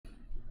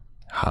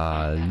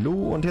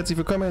Hallo und herzlich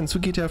willkommen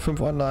zu GTA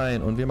 5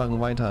 Online und wir machen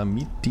weiter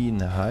mit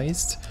dem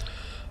Heist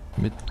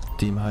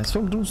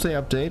vom Doomsday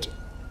Update.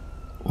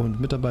 Und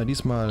mit dabei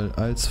diesmal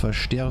als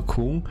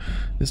Verstärkung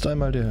ist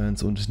einmal der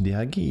Hans und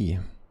der G.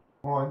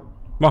 Moin.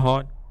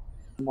 Moin.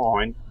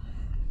 Moin.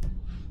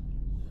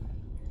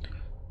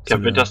 Ich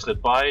habe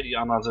Winterstritt bei, die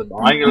anderen sind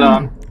noch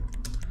eingeladen.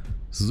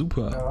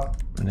 Super. Ja.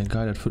 Eine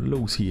geile, das wird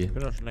los hier. Ich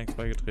bin doch schon längst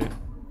beigetreten.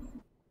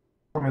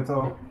 Komm jetzt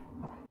auch.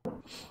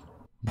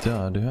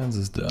 Da, der Hans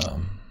ist da.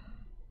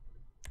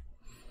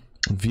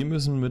 Und wir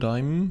müssen mit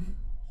einem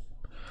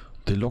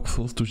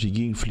Deluxo durch die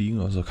Gegend fliegen,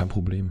 also kein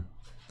Problem.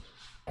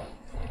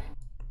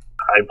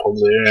 Kein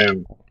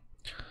Problem.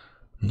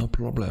 No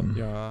problem.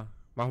 Ja,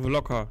 machen wir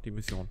locker die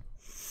Mission.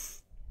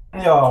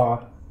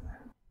 Ja,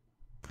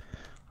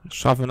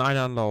 Schaffen wir in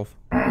einem Anlauf.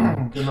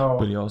 genau.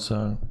 Würde ich auch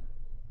sagen.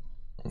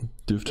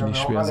 Dürfte Wir nicht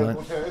haben schwer auch alle sein.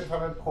 gute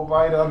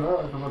Internetprovider, ne?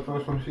 Also was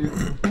soll schon schief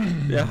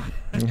gehen? Ja.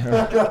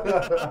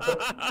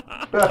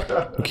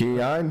 Okay,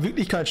 ja, in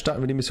Wirklichkeit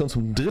starten wir die Mission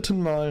zum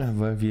dritten Mal,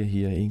 weil wir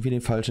hier irgendwie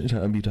den falschen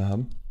Internetanbieter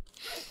haben.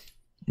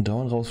 Und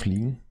dauernd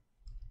rausfliegen.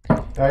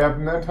 Ja, ihr habt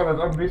einen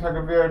Internetanbieter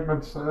gewählt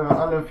mit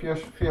alle 4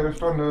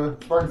 Stunden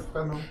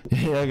Zwangstrennung.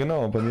 Ja,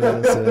 genau. Bei mir war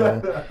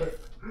das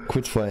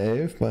kurz vor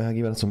 11, bei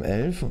HG war das um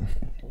 11.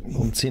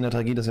 Um 10 hat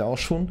HG das ja auch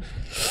schon.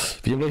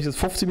 Wir haben, glaube ich, jetzt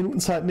 15 Minuten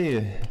Zeit.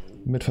 Nee,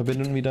 mit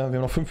Verbindung wieder. Wir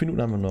haben noch 5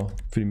 Minuten haben wir noch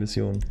für die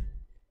Mission.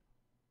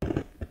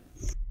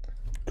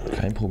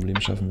 Kein Problem,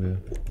 schaffen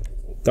wir.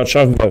 Das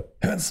schaffen wir.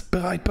 Hans,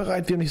 bereit,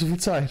 wir haben nicht so viel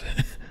Zeit.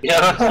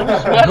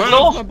 Ja,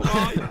 los!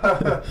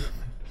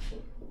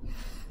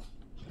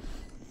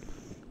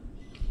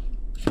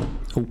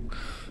 Oh,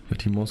 ich hab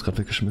die Maus gerade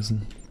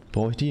weggeschmissen.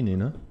 Brauche ich die? Nee,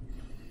 ne?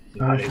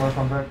 Ja, ich war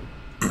schon weg.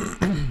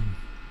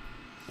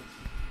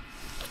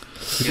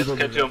 Jetzt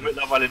kennt ihr auch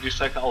mittlerweile die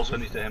Strecke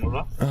auswendig dahin,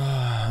 oder?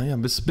 Ah, ja,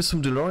 bis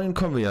zum DeLorean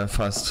kommen wir ja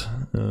fast.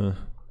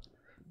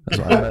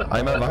 Also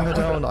einmal waren wir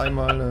da und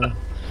einmal...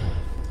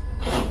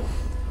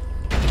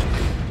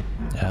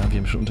 Ja, wir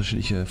haben schon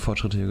unterschiedliche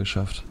Fortschritte hier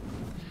geschafft.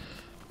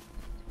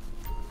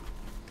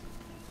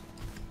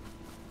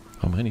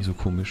 Warum renne ich so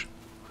komisch?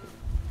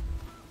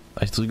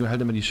 Ich drücke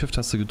halt immer die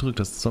Shift-Taste gedrückt,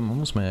 das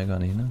muss man ja gar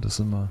nicht, ne? Das ist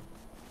immer...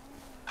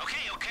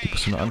 Die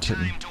musst du nur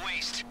antippen.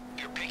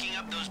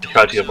 Ich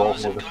halte hier aber auch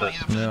nur fest.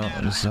 Ja,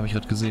 und das habe ich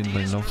gerade gesehen,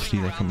 bei den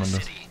Laufstil, da kann man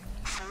das.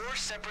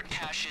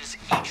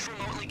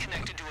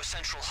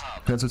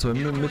 Kannst du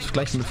jetzt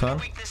gleich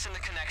mitfahren? Ist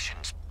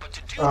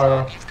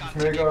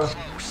mir egal.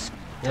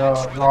 Ja,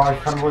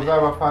 ich kann wohl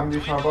selber fahren,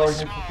 diesmal baue ich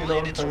nicht so viele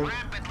Unfälle.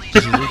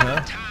 Bist du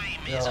sicher?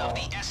 Ja.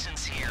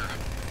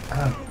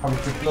 Hab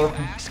ich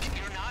geschlossen.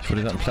 Ich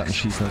wollte gerade einen Platten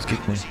schießen, das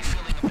geht nicht.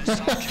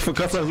 Ich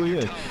wollte gerade sagen, so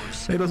hier.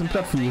 Hey, du hast einen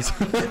Plattfuß.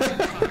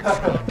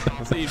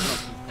 Was eben.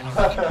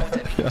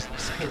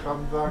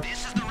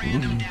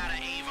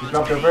 Ich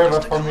glaube, der will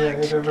was von mir,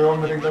 der will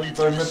unbedingt, dass ich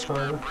bei ihm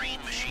mitfalle.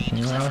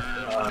 Ja.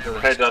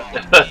 Du hältst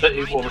das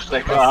irgendwo eine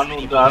Strecke an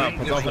und dann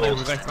Pass auf, wenn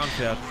er rechts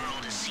ranfährt.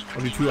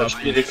 Und die Tür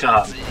spiel abspielt. die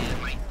Karten.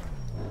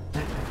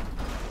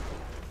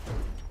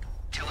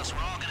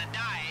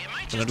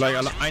 Wenn er gleich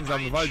alle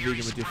einsame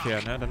Waldwege mit dir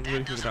fährt, ne? Dann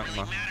würde ich mir Gedanken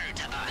machen.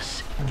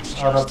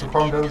 Aber dazu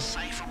kommt es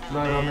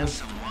leider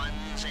nicht.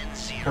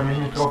 Ich habe mich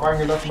nicht drauf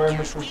eingelassen, bei ihm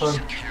mitzufahren.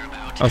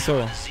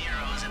 Achso.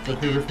 Der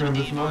Typ ist mir ein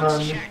bisschen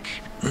unheimlich.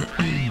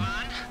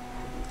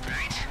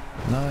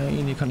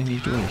 Nein, hier kann ich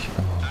nicht durch.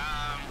 Oh.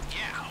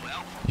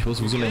 Ich muss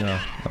sowieso länger,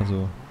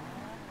 also...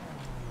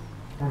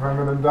 Und wenn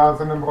wir dann da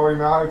sind, dann brauche ich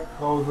eine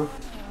Halskrause.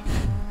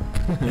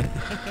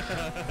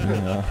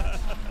 Ja.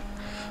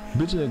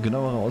 Bitte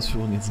genauere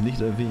Ausführungen jetzt nicht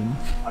erwähnen.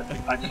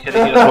 Eigentlich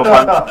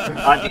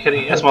hätte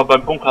ich erstmal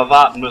beim Bunker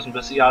warten müssen,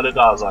 bis ihr alle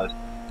da seid.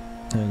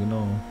 Ja,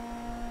 genau.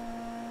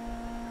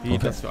 Wie,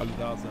 Okay. dass wir alle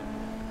da sind.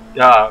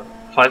 Ja,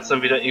 falls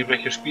dann wieder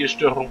irgendwelche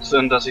Spielstörungen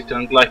sind, dass ich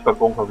dann gleich beim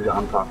Bunker wieder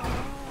anfange.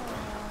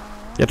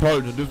 Ja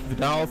toll, dann dürfen wir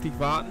da auf dich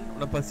warten und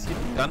dann passiert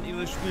dann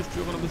irgendeine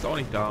Spielstörung und dann bist du auch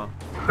nicht da.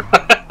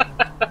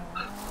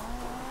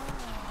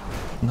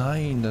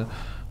 Nein, da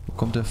wo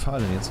kommt der Pfahl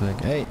denn jetzt weg?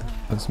 Ey,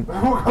 was...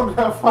 Wo kommt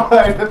der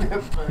Fall denn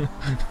jetzt weg?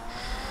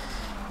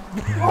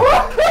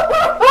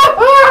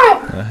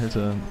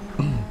 Alter.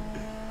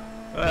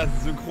 Das ist ein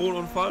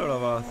Synchronunfall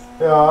oder was?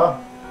 Ja.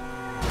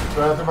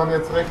 Da hätte man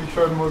jetzt richtig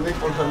schön Musik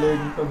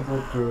unterlegen können.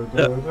 So.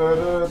 Ja.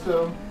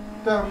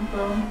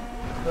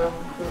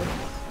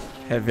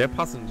 Hä, wäre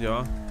passend,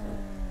 ja.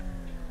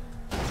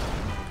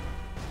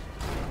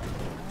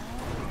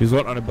 Wir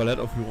sollten eine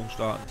Ballettaufführung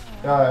starten.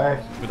 Ja,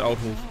 echt. Mit Autos.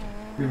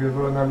 Wie wir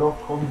so in der Luft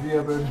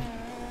rumwirbeln.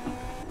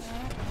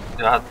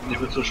 Ja,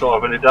 liebe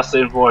Zuschauer, wenn ihr das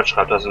sehen wollt,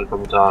 schreibt das in die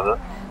Kommentare.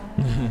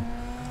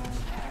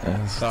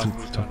 Das tut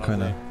doch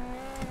keiner.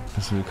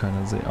 Das will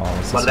keiner sehen. Oh,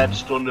 was ist das denn?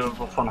 Ballettstunde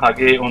von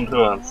HG und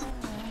Hörens.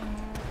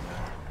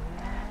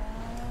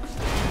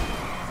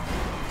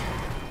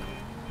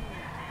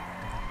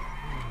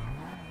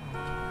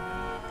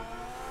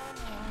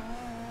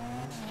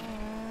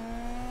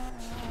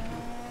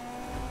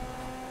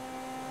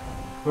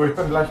 So, ich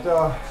bin gleich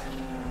da.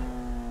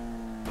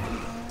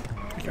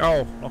 Ich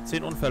auch. Noch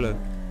 10 Unfälle.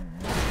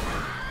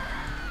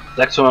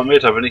 600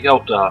 Meter bin ich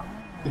auch da.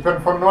 Ich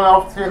bin von 0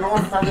 auf 10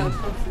 Unfälle in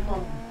 5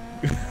 Sekunden.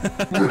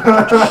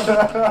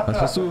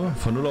 Was hast du?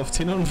 Von 0 auf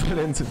 10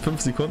 Unfälle in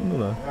 5 Sekunden,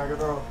 oder? Ja,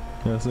 genau.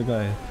 Ja, ist so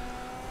geil.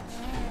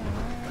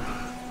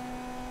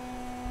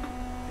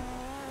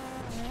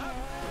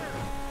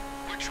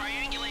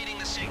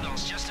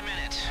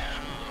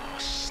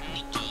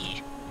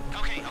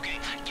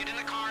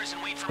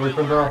 So, ich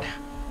bin da. Ja,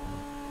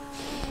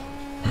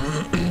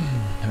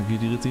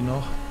 geht die Ritzi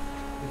noch?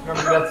 Ich nehme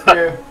wieder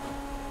C.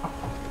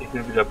 Ich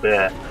nehme wieder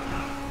B.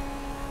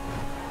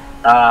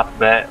 A,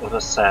 B oder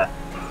C.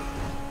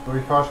 So,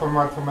 ich fahr schon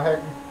mal zum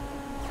Hacken.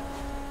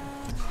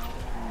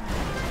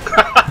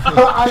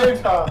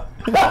 Alter!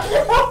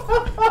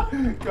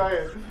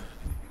 Geil.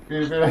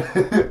 Geil.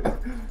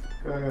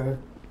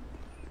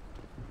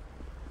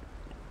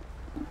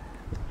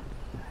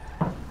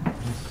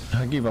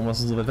 HG, warum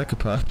hast du so weit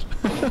weggeparkt?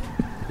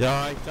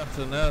 Ja, ich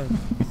dachte, ne?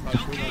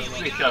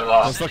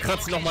 Sicherer. Das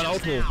verkratzt noch mein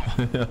Auto.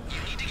 Ja.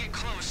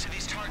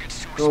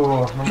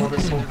 So, nochmal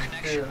den Punkt.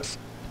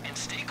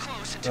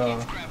 Ja.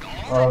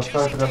 Oh,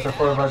 scheiße, das ist ja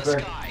voll weit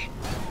weg.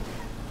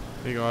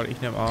 Egal, ich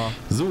nehme A.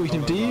 So, ich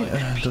nehme D.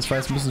 Das war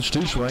jetzt ein bisschen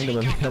stillschweigend,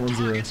 aber wir haben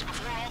unsere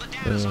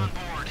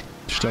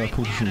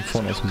Standardpunkte schon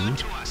vorne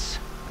ausgesucht.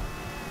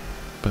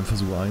 Beim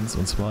Versuch 1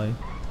 und 2.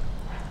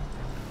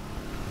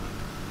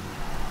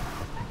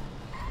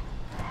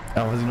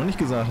 Aber was ich noch nicht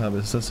gesagt habe,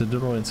 ist, dass der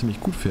DeLorean ziemlich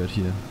gut fährt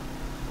hier.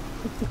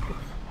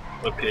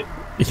 Okay.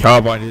 Ich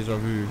habe ein Déjà-vu.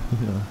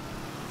 Ja.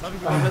 Das habe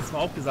ich beim letzten Mal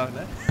auch gesagt,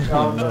 ne?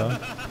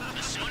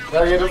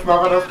 Ja, jedes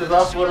Mal, wenn das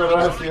gesagt wurde,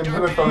 dann ist die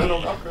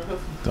Internetverbindung abgerissen.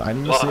 Der eine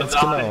müsste jetzt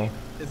genau.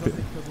 Ist das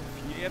nicht Versuch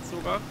 4 jetzt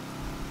sogar?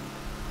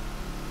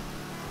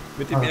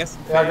 Mit dem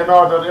ersten Ja,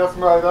 genau, das erste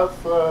Mal, das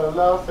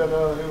Lars, ja,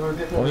 der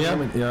überlebt. Oh ja,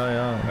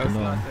 ja, Das genau.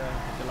 lag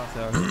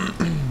der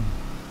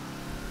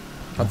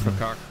Hat's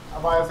verkackt.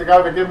 Aber ist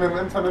egal, wir geben dem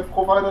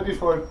Internetprovider die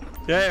Schuld.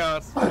 Ja,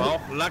 das war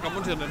auch lag am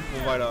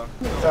Internetprovider.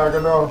 Ja,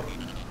 genau.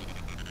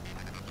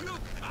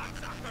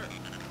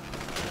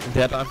 Und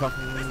der hat einfach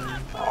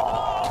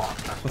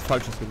was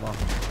Falsches gemacht.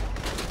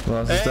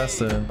 Was ist das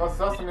denn? Was ist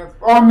das denn jetzt?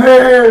 Oh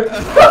nee!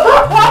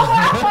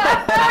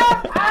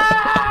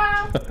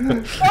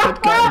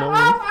 Das geil,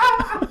 ne?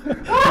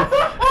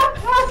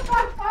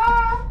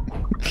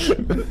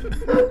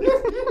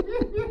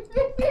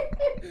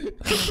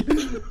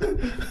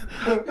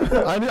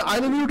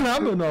 Eine Minute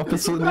haben wir noch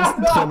bis zur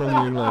nächsten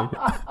Trennung hier gleich.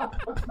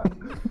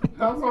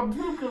 Das ist so ein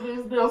Typ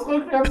gewesen, der ist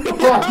rückwärts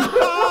gefahren.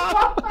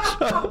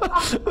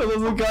 Das war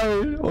so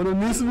geil. Und im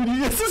nächsten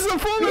Video ist es so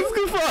vorwärts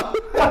gefahren.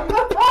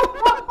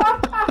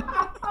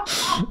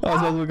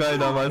 Das war so geil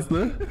damals,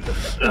 ne?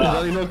 Das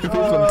hatte ich noch gefehlt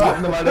vom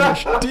dritten Mal, der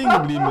stehen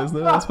geblieben ist,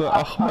 ne? Das war,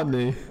 ach Mann,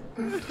 ey.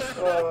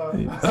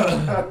 Ja,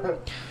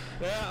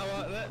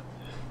 aber ne?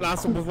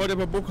 Lars, und bevor der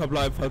bei Bunker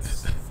bleibt,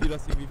 falls sie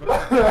das irgendwie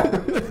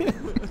verkackt.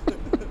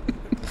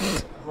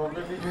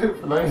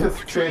 Vielleicht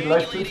ist Jade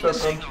leicht nüchtern.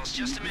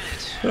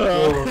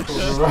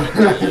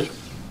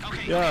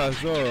 Ja,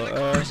 so,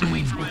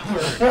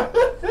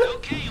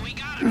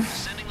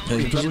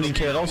 Ich versuche den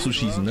Kerl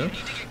rauszuschießen, ne?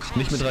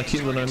 Nicht mit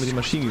Raketen, sondern mit dem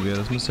Maschinengewehr,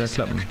 das müsste ja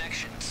klappen.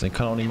 Der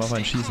kann auch nicht mal auf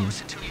einen schießen.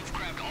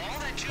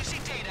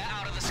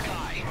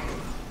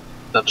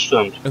 Das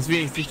stimmt. das ist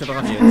wenig dichter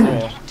dran jetzt,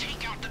 so.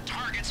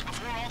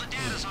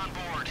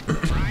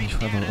 Ich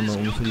fahre einfach immer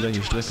ungefähr die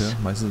gleiche Strecke.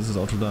 Meistens ist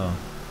das Auto da.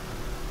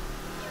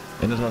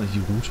 Ändert man nicht die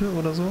Route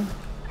oder so?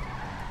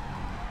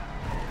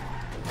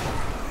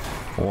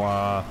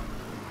 Boah.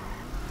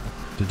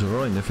 Der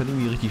DeLorean, der fährt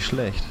irgendwie richtig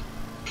schlecht.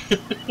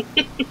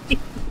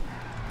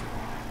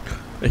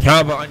 Ich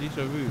habe ein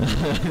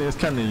Déjà-vu. Das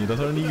kann nicht, das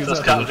hat er nie gesagt.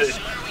 Das kann nicht.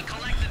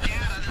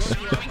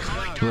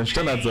 So ein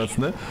Standardsatz,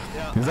 ne?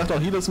 Der sagt auch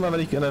jedes Mal,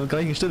 wenn ich an der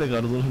gleichen Stelle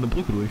gerade so eine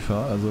Brücke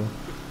durchfahre. Also,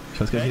 ich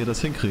weiß gar nicht, wie er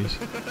das hinkriegt.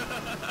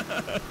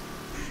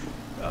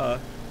 Ja.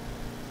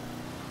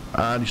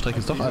 Ah, die Strecke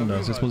ist doch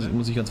anders. Jetzt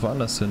muss ich ganz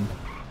woanders hin.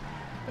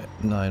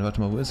 Nein, warte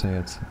mal, wo ist er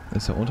jetzt?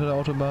 Ist er unter der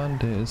Autobahn?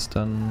 Der ist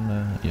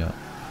dann, ja.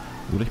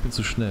 Oder ich bin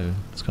zu schnell.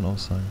 Das kann auch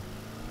sein.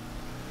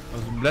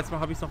 Also beim letzten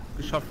Mal habe ich es noch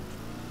geschafft,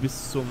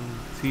 bis zum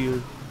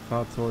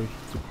Zielfahrzeug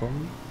zu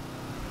kommen.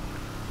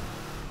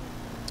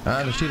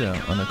 Ah, da steht er,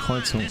 an der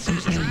Kreuzung.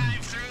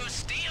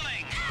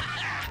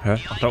 Hä?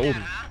 Ach, da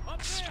oben.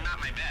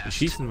 Wir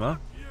schießen, wa?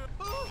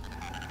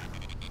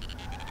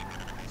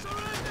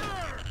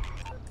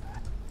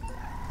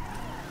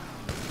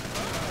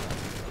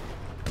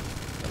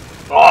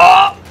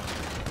 Oh!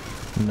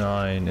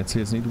 Nein,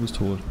 erzähl jetzt nicht, du bist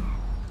tot.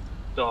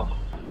 Doch.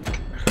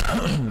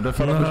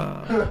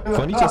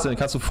 Vor nicht das denn?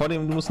 Kannst du vor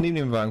dem, du musst neben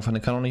dem Wagen fahren,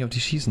 der kann auch nicht auf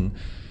dich schießen.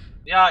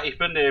 Ja, ich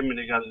bin neben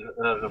den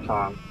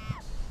gefahren.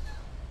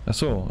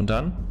 Achso, und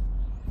dann?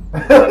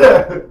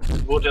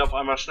 Wurde er auf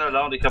einmal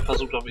schneller und ich habe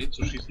versucht auf ihn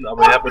zu schießen,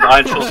 aber er hat mit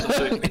einem Schuss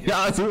natürlich nicht.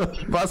 Ja, also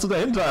warst du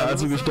dahinter,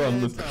 als du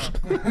gestorben bist.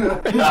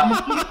 Ja.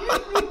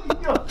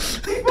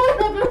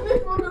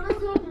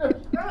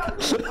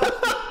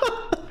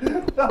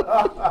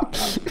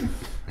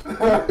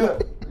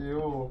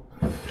 Jo.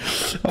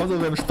 Außer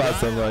wir haben Spaß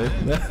dabei.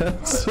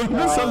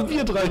 Zumindest haben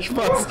wir 3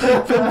 Spaß.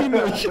 Vermin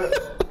euch.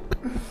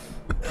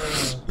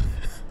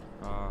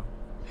 Ah.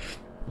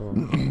 So.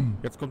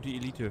 Jetzt kommt die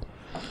Elite.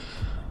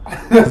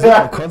 So,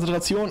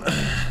 Konzentration.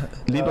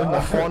 Lehnt euch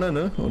nach vorne,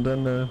 ne? Und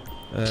dann,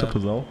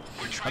 Sau.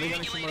 Hatte ich ja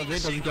nicht schon mal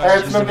erwähnt, dass ich Ey,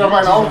 jetzt nimmt er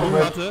mein Auto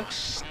mit. hatte?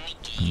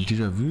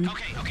 Déjà-vu?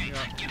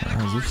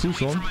 Ah, so früh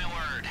schon?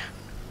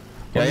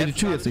 Ja, die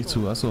Tür jetzt nicht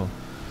zu, achso.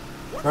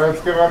 Na,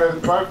 jetzt gehen wir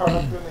den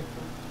Beifahrer nicht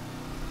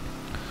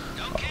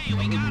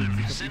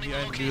zu.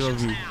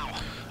 Déjà-vu.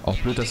 Auch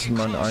blöd, dass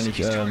man eigentlich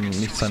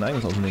nicht sein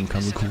eigenes Auto nehmen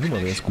kann. So Corona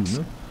wäre es gut,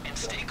 ne?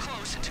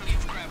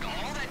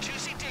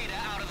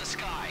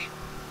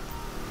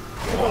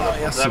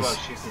 Selber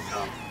schießen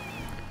kann.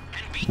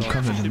 Wo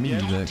kam denn der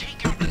Mini weg?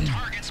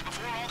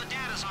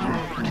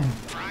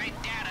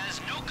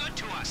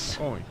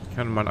 Oh, ich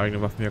kann meine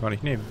eigene Waffe ja gar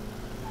nicht nehmen.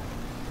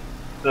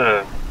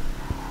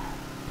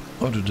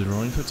 Oh, der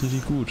DeLorean fährt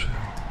richtig gut.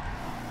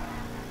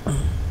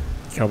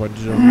 Ich habe ein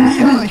Déjà-vu.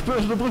 Ja, ich bin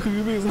auf der Brücke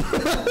gewesen.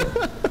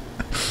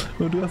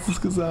 Und du hast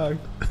es gesagt.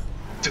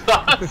 Du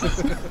hast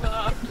es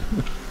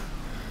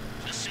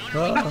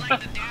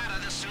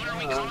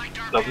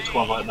Da bist du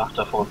mal weit nach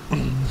davon.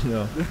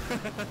 Ja.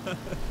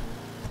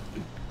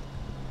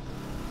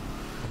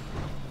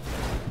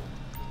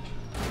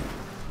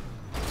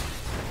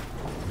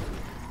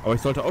 Aber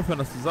ich sollte aufhören,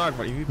 das zu sagen,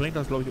 weil irgendwie bringt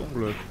das, glaube ich,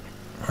 Unglück.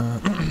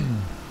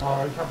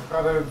 Oh, ich hab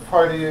gerade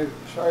voll die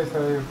Scheiße,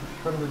 ey.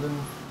 Ich könnte den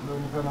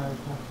Penner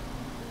jetzt nicht.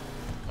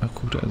 Ach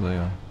gut, da ist er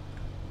ja.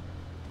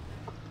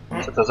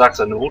 Jetzt hat der Sack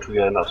seine Route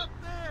geändert.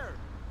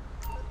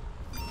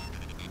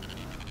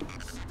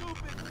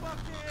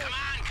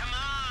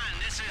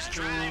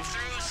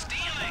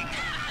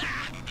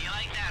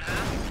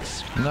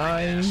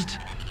 Nein!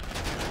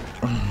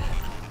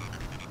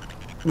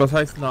 Was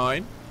heißt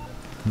nein?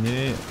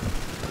 Nee.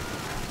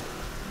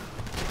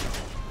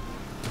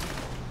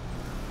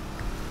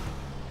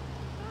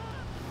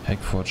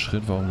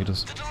 Heckfortschritt, warum geht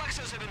das?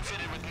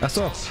 Ach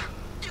so!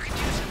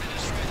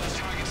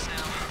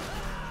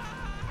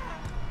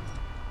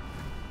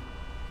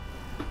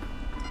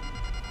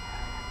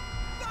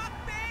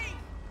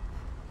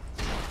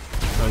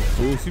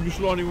 So ist die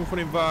Beschleunigung von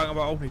dem Wagen,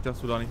 aber auch nicht,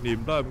 dass du da nicht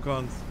nebenbleiben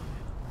kannst.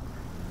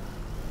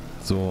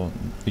 So,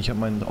 ich habe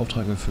meinen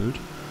Auftrag erfüllt.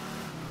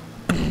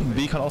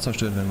 B kann auch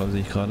zerstört werden, glaube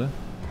ich gerade.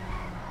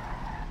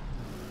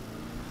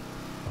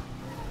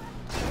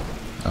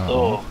 Ah.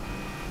 Oh.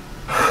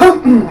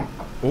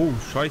 Oh,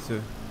 scheiße.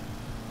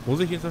 Muss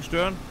ich ihn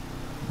zerstören?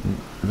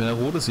 Wenn er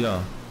rot ist, ja.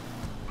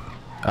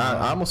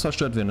 A muss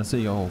zerstört werden, das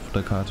sehe ich auch auf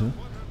der Karte.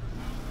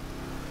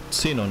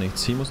 C noch nicht.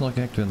 C muss noch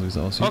gehackt werden, so wie es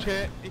aussieht.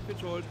 Okay, ich bin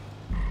schuld.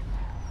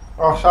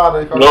 Ach,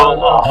 schade, ich war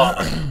No.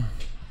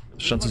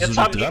 Standst du Jetzt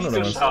so haben dran die oder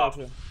was? geschafft.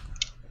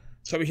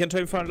 Ich habe mich hinter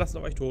ihm fallen lassen,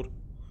 da war ich tot.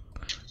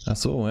 Ach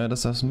so, ja,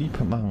 das darfst du nie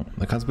machen.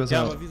 Da kannst du besser.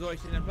 Ja, aber wie soll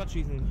ich den denn platt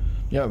schießen?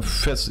 Ja,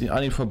 fährst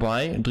an ihn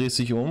vorbei, drehst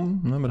dich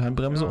um, ne, mit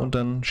Handbremse und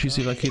dann schießt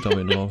die Rakete auf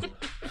ihn drauf.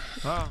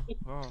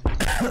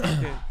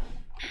 Okay.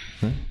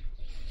 Hm?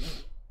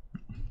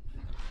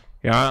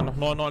 Ja, noch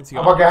 99.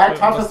 Aber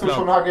gehackt hattest du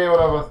schon HG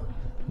oder was?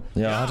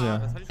 Ja, hat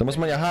er. Da muss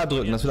man ja H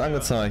drücken, das wird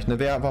angezeigt. Ne,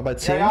 wer war bei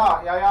C?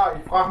 Ja,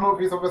 ich frag nur,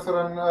 wieso bist du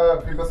denn,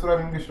 wie bist du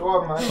denn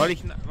gestorben? Ne? Weil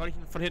ich ihn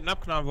von hinten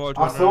abknallen wollte.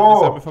 Ach Und so. dann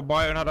ist er mir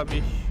vorbei und hat er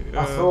mich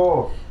Ach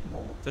so.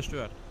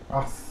 zerstört.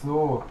 Ach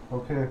so,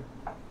 okay.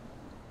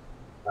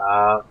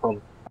 Ja,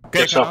 komm. Okay,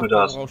 Jetzt schaffen wir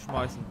das.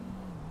 Rausschmeißen.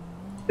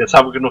 Jetzt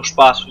haben wir genug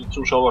Spaß für die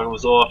Zuschauer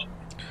gesorgt.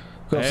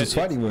 Kannst du das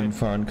zweite irgendwo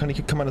hinfahren?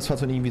 Kann man das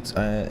Fahrzeug irgendwie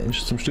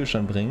zum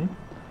Stillstand bringen?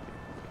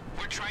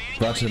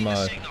 Warte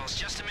mal.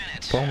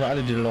 Brauchen wir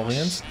alle die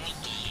DeLoreans?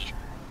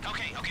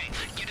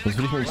 Sonst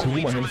würde ich mit dem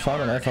Kuruma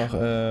hinfahren und einfach,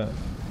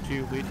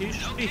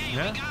 Theoretisch nicht,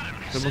 ne?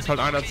 Da muss halt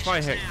einer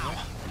zwei hacken,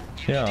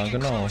 ne? ja,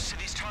 genau.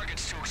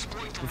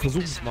 Wir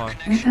versuchen es mal.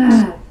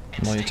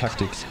 Neue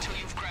Taktik.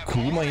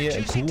 Kuruma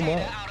hier, Kuruma.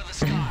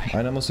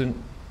 Einer muss den...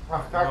 Ach,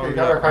 kacke, ich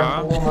hab ja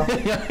keinen Kuruma.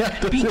 ja,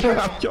 das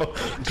hab ich auch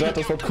gerade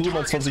das Wort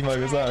Kuruma 20 Mal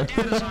gesagt.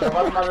 Ja,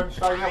 warte mal, dann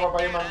steige ich aber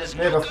bei jemandem mit.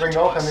 Nee, das bringt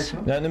auch ja nichts, ne?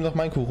 Ja, nimm doch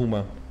mein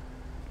Kuruma.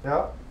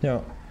 Ja?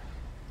 Ja.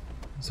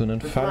 So,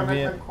 dann Willst du fahren dann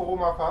wir... mit dem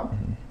Kuruma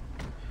fahren?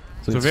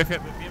 So, So, wer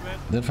fährt mit mir mit?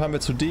 dann fahren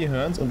wir zu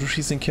D-Hörns und du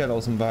schießt den Kerl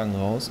aus dem Wagen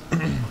raus. Wer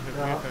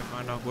fährt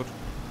meiner? Gut.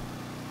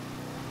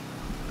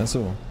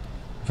 Achso.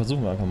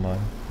 Versuchen wir einfach mal.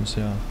 Muss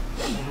ja... Und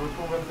wir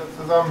tun uns jetzt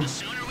zusammen.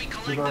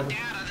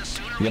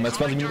 Wir haben jetzt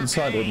 20 Minuten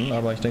Zeit unten,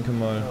 aber ich denke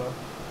mal...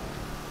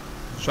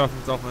 Wir schaffen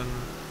es auch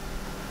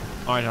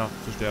in einer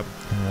zu sterben.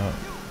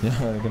 Ja,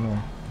 ja, genau.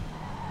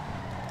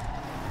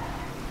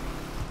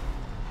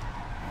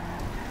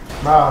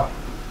 Na.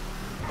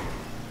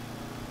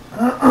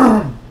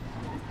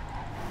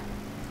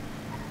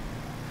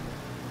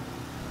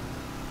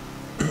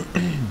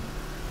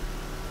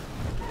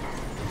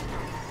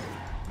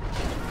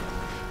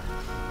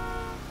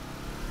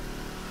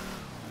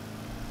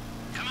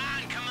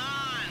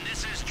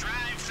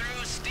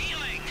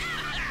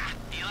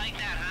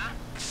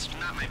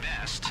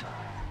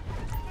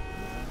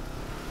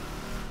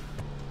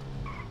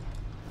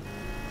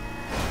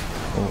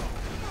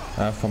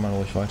 Ja, fahr mal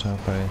ruhig weiter.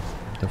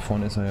 Da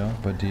vorne ist er ja,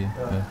 bei D. Ja.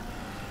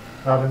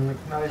 Ja, dann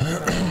knall ich das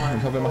mal.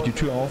 Ich hoffe, er macht die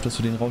Tür auf, dass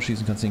du den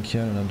rausschießen kannst, den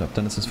Kerl, und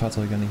dann ist das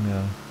Fahrzeug ja nicht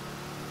mehr...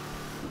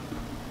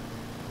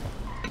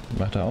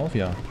 Macht er auf?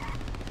 Ja.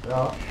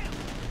 Ja.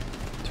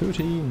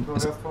 Töte ihn. So,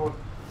 der ist tot.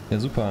 Ja,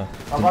 super.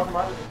 Aber warte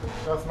mal,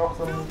 da ist noch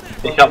so ein...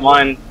 Ich hab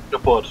meinen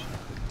kaputt.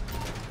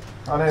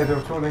 Ah ne,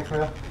 der tut nichts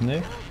mehr.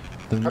 Nee?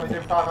 Dann, Kann ich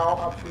den Fahrer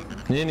auch abschießen?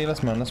 nee,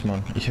 lass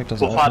mal. Ich hack das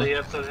Wo Auto. fahrt ihr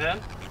jetzt denn hin?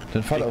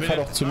 Dann fahr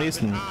doch zum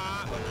nächsten.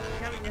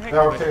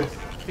 Ja, okay.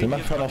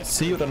 Dann fahr doch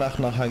C oder nach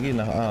HG,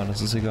 nach A,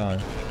 das ist egal.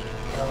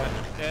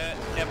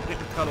 Er bringt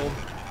mich gerade um.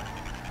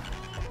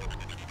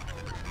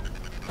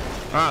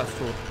 Ah, ist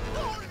tot.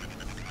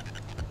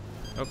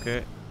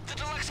 Okay.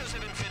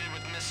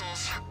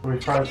 So,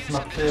 ich fahr jetzt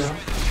nach C.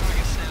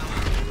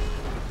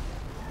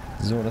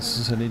 So, das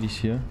ist erledigt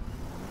hier.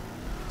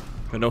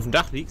 Wenn du auf dem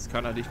Dach liegst,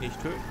 kann er dich nicht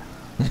töten.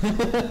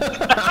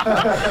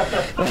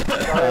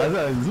 Also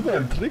ein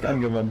super Trick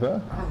angewandt,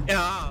 wa?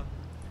 Ja.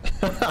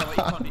 Aber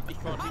ich konnte nicht.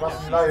 Was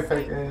ein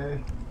Lifehack, ey.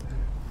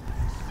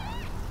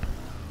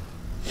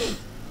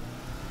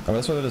 Aber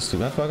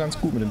das war ganz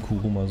gut mit dem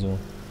Kuruma so.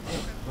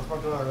 Das war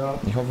klar, ja.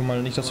 Ich hoffe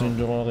mal nicht, dass du den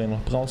DeLorean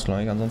noch brauchst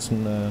gleich,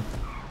 ansonsten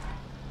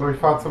So, ich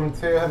fahr zum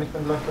C hin, ich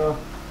bin gleich da.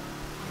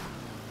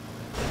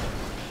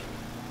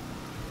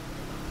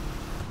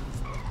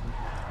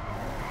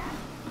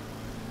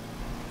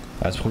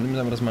 Das Problem ist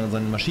aber, dass man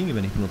sein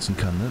Maschinengewehr nicht benutzen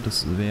kann, ne?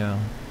 Das wäre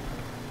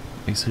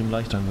extrem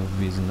leichter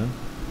gewesen, ne?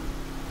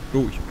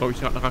 Oh, ich glaube,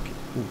 ich hatte eine Rakete.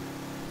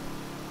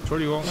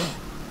 Entschuldigung.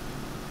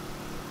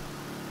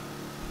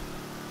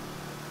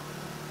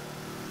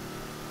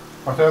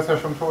 Ach, der ist ja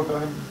schon tot da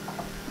hinten.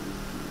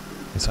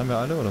 Jetzt haben wir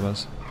alle, oder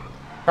was?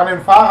 Ich kann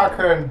den Fahrer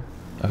killen.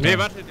 Ach, Nee, ja.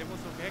 warte, der muss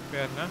noch gehackt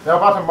werden, ne?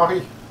 Ja, warte, mach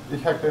ich.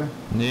 Ich hack den.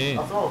 Nee,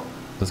 Ach so.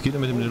 das geht ja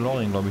mit dem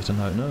DeLorean, glaube ich, dann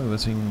halt, ne?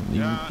 Deswegen,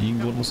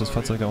 irgendeinen Grund muss das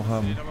Fahrzeug ja auch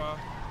haben.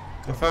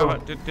 Der Fahrer,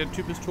 der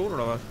Typ ist tot,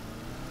 oder was?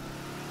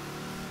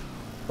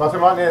 Warte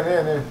mal, nee,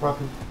 warte.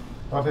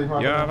 Warte, ich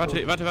mach Ja, den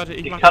tot. warte,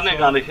 Ich mach kann das den noch.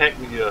 gar nicht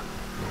hacken hier.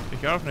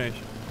 Ich auch nicht.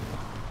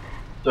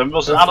 Dann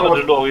muss ein Das ist anderer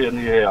tot. DeLorean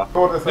hierher.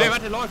 Tot ist Nee, er.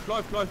 warte, läuft.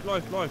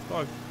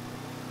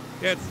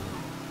 Jetzt.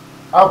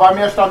 Aber bei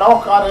mir stand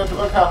auch gerade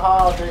drücke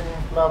H wegen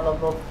bla bla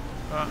bla.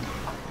 Ah,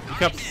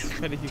 ich hab's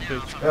fertig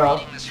gekriegt. Ja.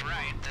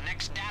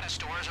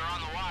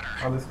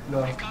 Alles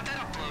klar.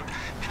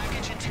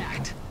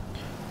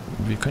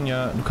 Wir können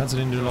ja, du kannst ja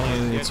den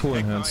DeLorean jetzt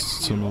holen,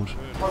 Herz, zur Not.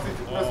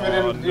 Müssen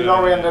wir den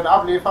DeLorean denn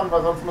abliefern,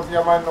 weil sonst muss ich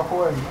ja meinen noch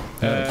holen.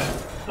 Ne?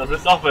 Da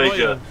sind noch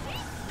welche.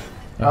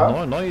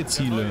 Ja, neue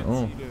Ziele.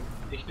 Oh.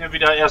 Ich nehme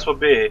wieder erstmal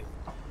B.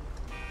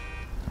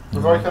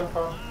 Wo soll ich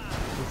hinfahren?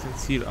 Das ist ein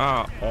Ziel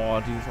A. Oh,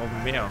 dieses auf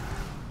dem Meer.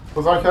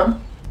 Wo soll ich hin?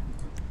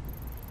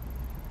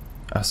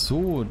 Ach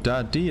so,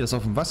 da D, das ist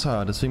auf dem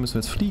Wasser, deswegen müssen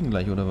wir jetzt fliegen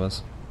gleich, oder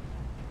was?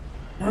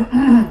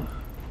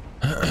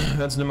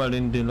 Jetzt nimm mal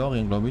den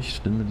DeLorean, glaube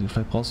ich.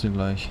 Vielleicht brauchst du den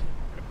gleich.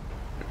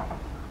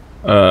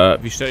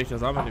 Wie stelle ich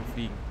das an mit dem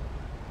Fliegen?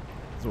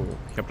 So,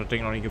 ich habe das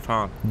Ding noch nie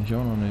gefahren. Ich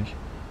auch noch nicht.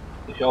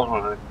 Ich auch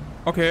noch nicht.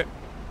 Okay.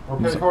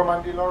 Okay, ich hole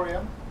meinen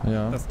DeLorean.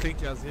 Ja. Das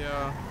klingt ja sehr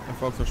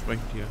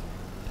erfolgsversprechend hier.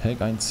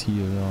 Hack ein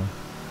Ziel, ja.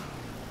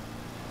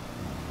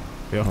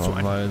 Wäre auch zu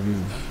einfach. Weil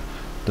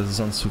das ist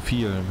sonst zu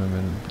viel, wenn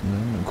wir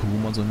mit dem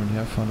Kuruma so hin und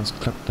her fahren, das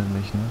klappt dann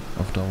nicht, ne?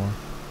 Auf Dauer.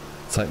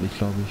 Zeitlich,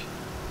 glaube ich.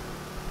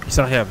 Ich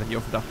sag ja, wenn die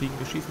auf dem Dach liegen,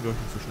 wir schießen durch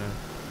nicht so schnell.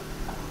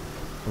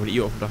 Aber wenn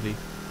ihr auf dem Dach liegt.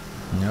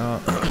 Ja.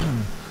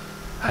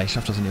 Ja, ich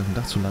schaff das nicht auf dem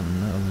Dach zu landen,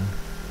 ne? Also.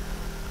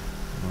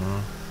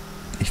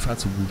 Ich fahr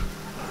zu gut.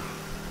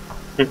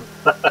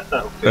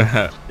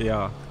 Ja.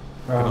 Ja,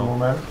 Genau.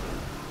 Moment.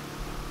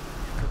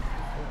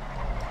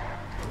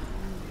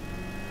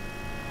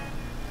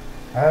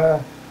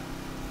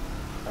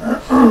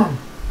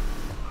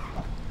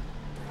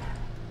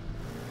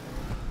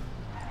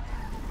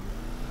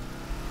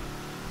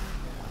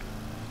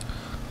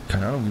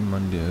 Keine Ahnung, wie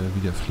man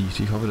wieder fliegt.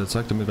 Ich hoffe, der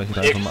zeigt er mir gleich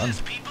einfach mal an.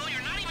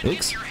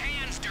 X?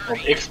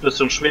 Auf X bist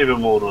du im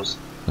Schwebemodus.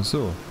 Ach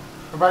so.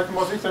 Zu welchem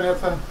muss ich denn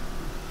jetzt hin?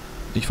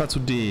 Ich fahr zu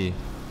D.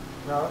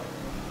 Ja.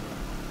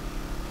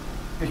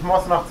 Ich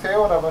muss nach C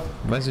oder was?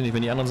 Weiß ich nicht,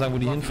 wenn die anderen sagen, wo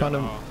die hinfahren,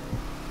 dann...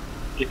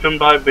 Ich bin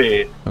bei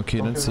B. Okay,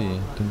 dann Okay. C.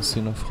 Dann ist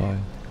C noch frei.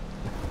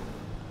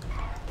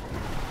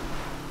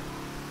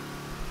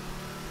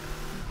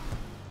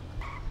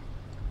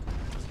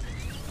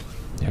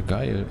 Ja,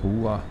 geil.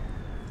 Uah.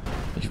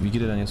 Wie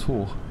geht er denn jetzt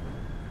hoch?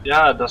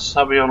 Ja, das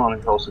habe ich auch noch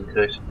nicht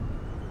rausgekriegt.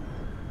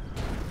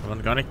 Wenn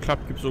man gar nicht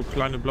klappt, gibt es so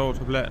kleine blaue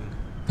Tabletten.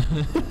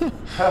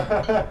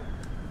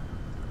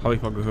 Habe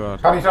ich mal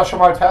gehört. Kann ich das schon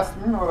mal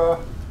testen oder?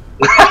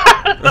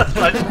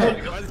 Weiß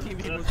ich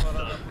nicht, muss man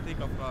da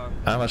Apotheker fragen.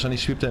 Ah,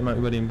 wahrscheinlich schwebt er immer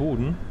über dem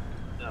Boden.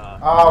 Ja.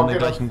 Ah, In okay. der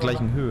das ist so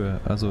gleichen Höhe.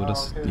 Also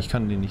das, okay. ich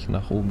kann den nicht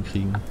nach oben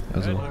kriegen.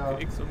 Also. Ja,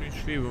 X und den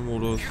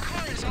Schwebemodus.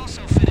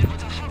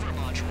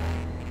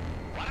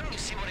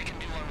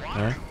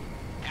 Hä?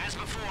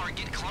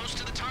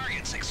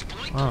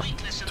 Ah,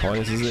 Toll,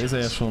 jetzt ist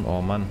er ja schon.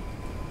 Oh Mann.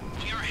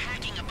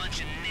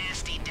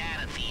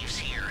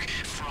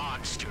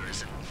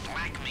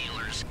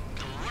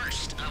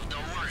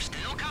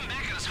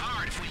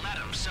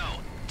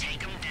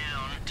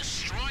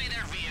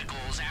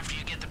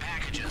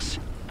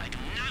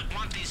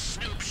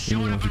 Ich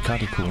muss auf die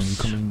Karte gucken, wie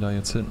kommen wir denn da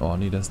jetzt hin? Oh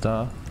nee, der ist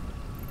da.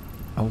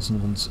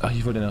 außenrum... Ach,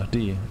 ich wollte nach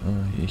D.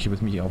 Ich habe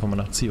jetzt mich auf einmal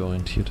nach C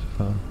orientiert.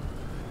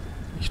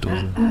 Ich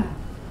Dose.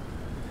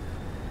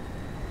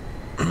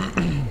 Das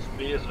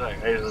B ist weg.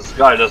 Ey, das ist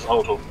geil, das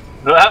Auto.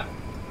 Ja?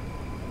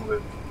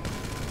 Cool.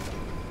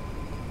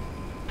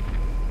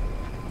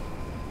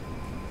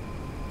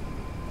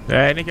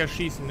 Nicht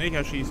erschießen, nicht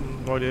erschießen,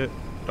 Leute.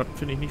 Das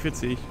finde ich nicht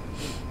witzig.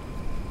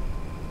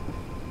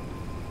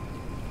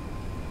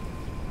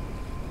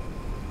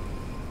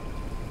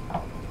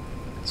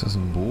 Ist das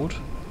ein Boot?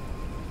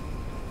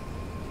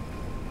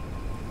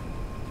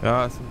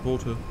 Ja, es sind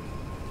Boote.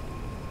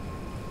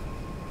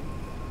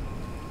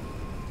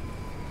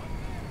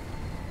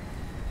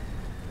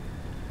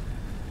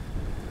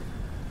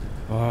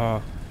 Oh.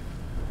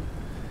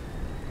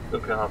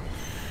 Glück gehabt.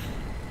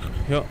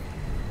 Ja.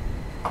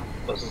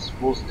 Was ist,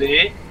 wo ist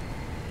D?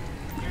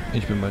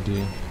 Ich bin bei D.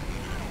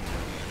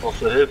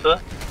 Brauchst du Hilfe?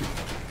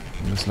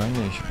 Bislang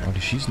nicht. Oh,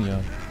 die schießen ja.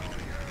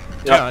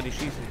 Ja, die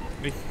schießen.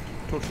 Nicht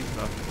totschießen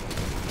lassen.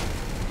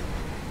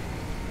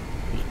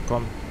 Ich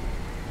komm.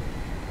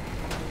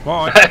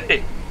 Moin.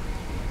 Hey!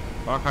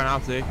 War keine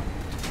Absicht.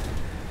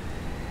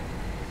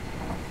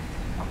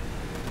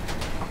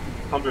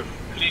 Komm, wir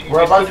fliegen.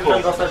 Woher weiß ich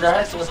denn, dass er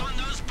gehackt ist?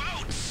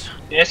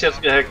 Der ist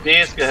jetzt gehackt,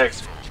 D ist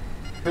gehackt.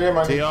 Sehe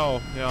man T nicht.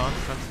 auch, ja,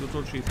 kannst du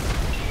totschießen.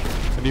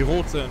 Wenn die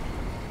rot sind.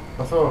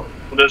 Achso.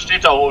 Und dann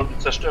steht da unten,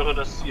 zerstöre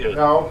das Ziel.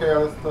 Ja, okay,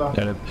 alles klar.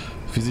 Ja, der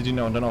visiert ihn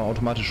ja und dann auch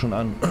automatisch schon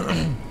an.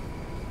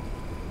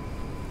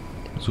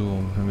 So,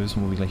 wenn wir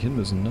wissen, wo wir gleich hin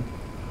müssen, ne?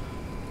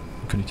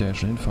 Dann könnte ich da ja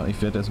schon hinfahren.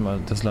 Ich werde erstmal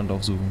das Land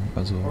aufsuchen.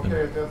 Also. Okay,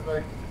 der ist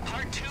weg.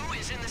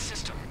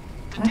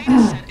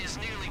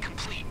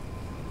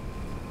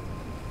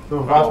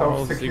 So, warte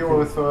auf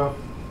Secure Reserve.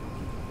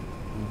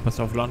 Lass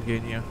auf Land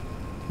gehen hier.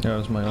 Ja,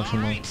 das mache ich auch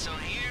schon mal.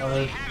 Also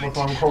ich muss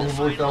mal gucken,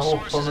 wo ich da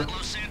hochkomme.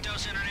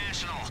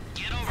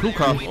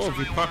 Flughafen, oh,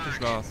 wie praktisch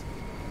das.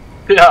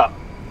 Ja,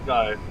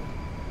 geil.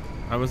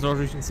 Aber es ist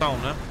natürlich ein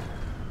Zaun, ne?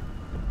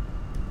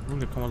 Nun,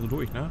 da kann man so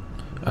durch, ne?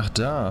 Ach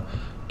da.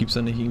 Gibt's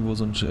da nicht irgendwo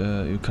so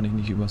ein... kann ich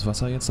nicht übers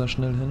Wasser jetzt da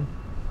schnell hin?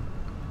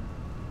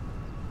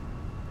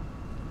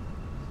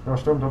 Ja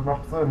stimmt, das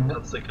macht Sinn.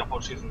 Kannst du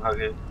kaputt schießen,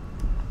 HG.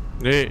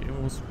 Ne,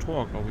 irgendwo ist ein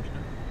Tor, glaube ich, ne?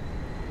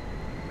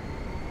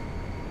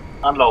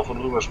 Anlauf und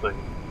rüberspringen.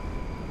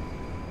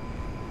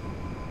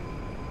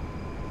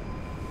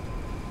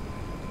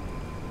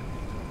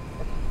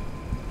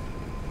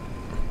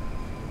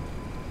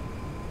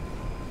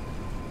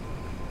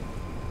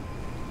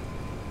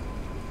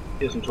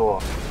 Hier ist ein Tor.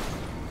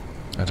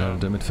 Alter,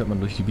 damit fährt man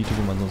durch Gebiete,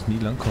 wo man sonst nie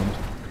langkommt.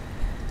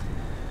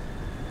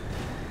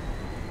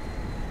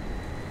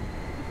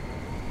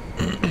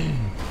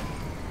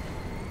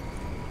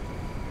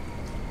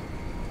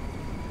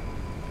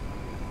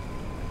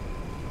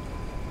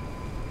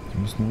 Ich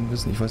muss nur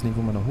wissen, ich weiß nicht,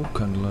 wo man da hoch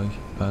kann gleich.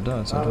 Ah,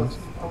 da ist Ja, etwas. das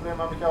Problem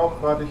habe ich auch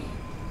gerade.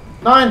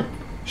 Nein!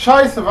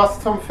 Scheiße, was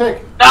zum Fick!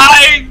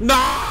 Nein!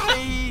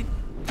 Nein!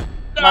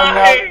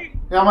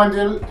 Ja, mein,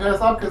 der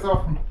ist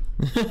abgesoffen.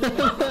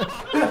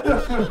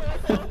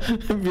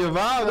 Wir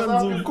waren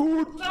so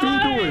gut wie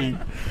durch.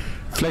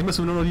 Vielleicht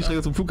müssen wir nur noch die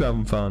Strecke zum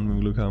Flughafen fahren, wenn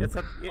wir Glück haben. Jetzt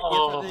hat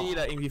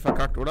jeder irgendwie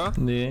verkackt, oder?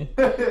 Nee.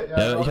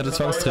 Ja, ich hatte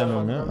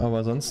Zwangstrennung, ne?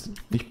 Aber sonst,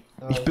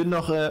 ich bin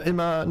noch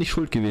immer nicht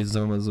schuld gewesen,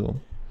 sagen wir mal so.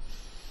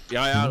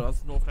 Ja, ja, du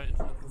hast nur auf dein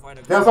Internet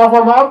weiter. Der ist auch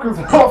mal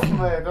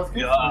abgesoffen, ey. Das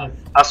gibt's Ja. nicht.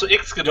 Hast du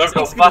X gedrückt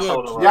auf Wasser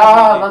oder was?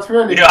 Ja,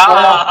 natürlich.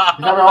 Ja.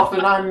 Ich habe ja auch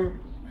den einen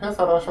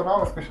Pisser da schon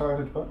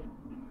ausgeschaltet, wa?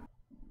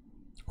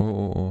 Oh,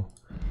 oh, oh.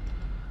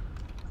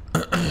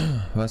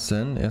 Was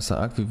denn? Erster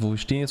Akt, wo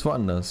stehen jetzt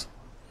woanders?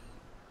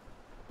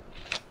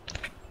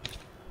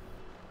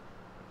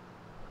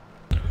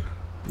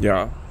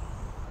 Ja.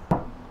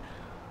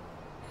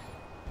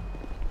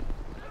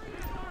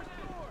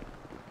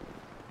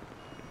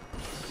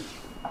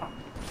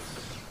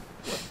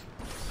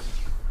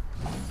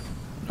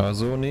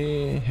 Also,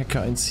 nee,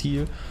 Hacker ein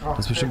Ziel. Das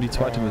ist bestimmt die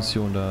zweite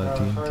Mission da,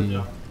 Ja, die.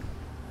 ja.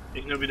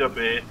 Ich nehme wieder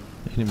B.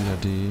 Ich nehme wieder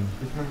D.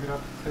 Ich nehme wieder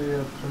C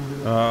jetzt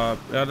schon wieder.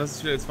 Ja, das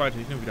ist wieder der zweite,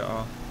 ich nehme wieder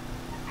A.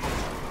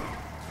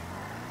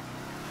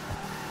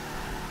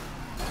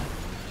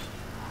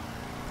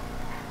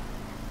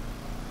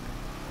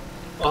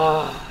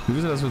 Oh. Wir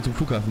wissen, dass wir zum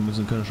Flughafen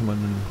müssen, können schon mal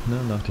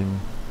nach dem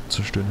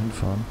Zerstören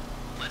hinfahren.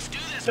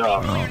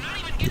 Ja.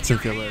 Jetzt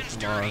sind wir aber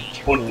jetzt mal.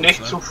 Und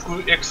nicht zu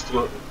früh X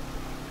drücken.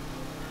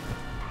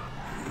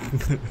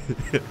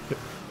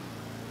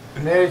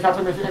 Nee, ich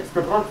hatte nicht X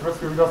gedrückt,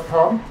 wisst ihr, wie das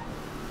kam?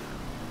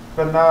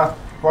 Bin da,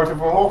 wollte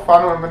wo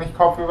hochfahren und dann bin ich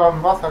kopfüber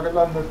im Wasser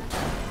gelandet.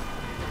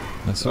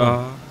 Achso.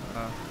 Ah,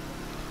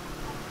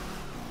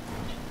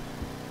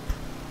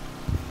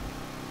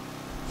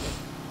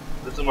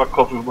 Jetzt immer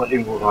Kopf über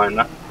irgendwo rein,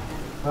 ne?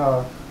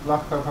 Ja,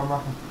 Lachkörper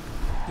machen.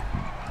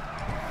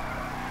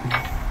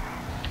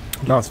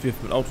 Lars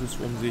wirft mit Autos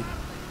um sich.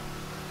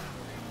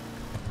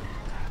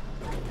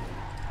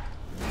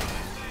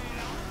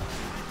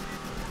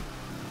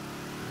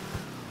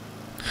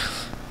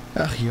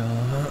 Ach ja,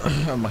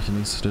 mach ja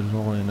nichts. Der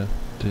DeLorean, ne?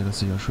 Der lässt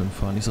sich ja schön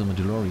fahren. Ich sag mal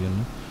DeLorean,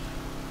 ne?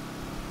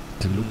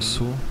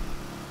 Deluxo.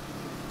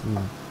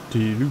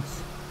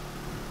 Deluxe.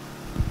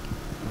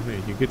 Nee,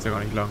 hier geht's ja gar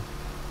nicht lang.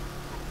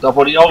 Da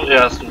wollte ich auch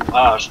erst, du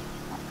Arsch.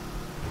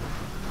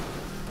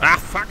 Ach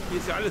fuck, hier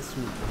ist ja alles zu.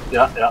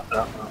 Ja.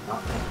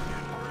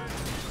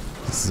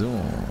 So,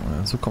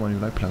 so kommen wir an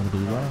die Leitplanke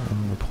drüber,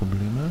 ohne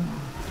Probleme.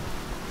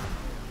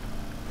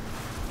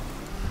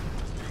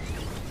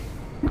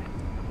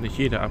 Nicht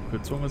jede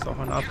Abkürzung ist auch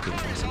eine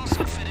Abkürzung.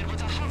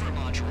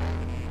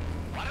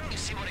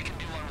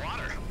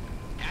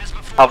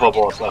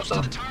 Hoverboard sagt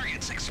er.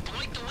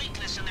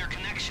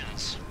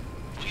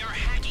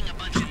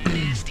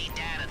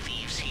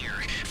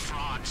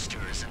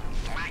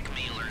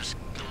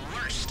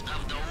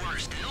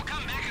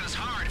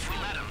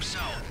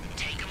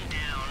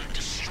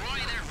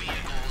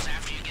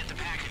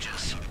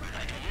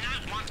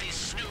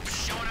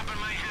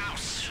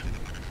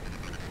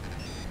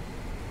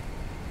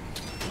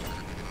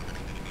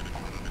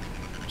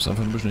 Muss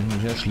einfach ein bisschen hin und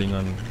her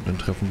schlingern, dann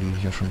treffen die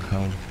sich ja schon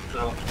kaum.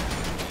 Ja.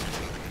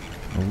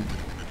 Oh.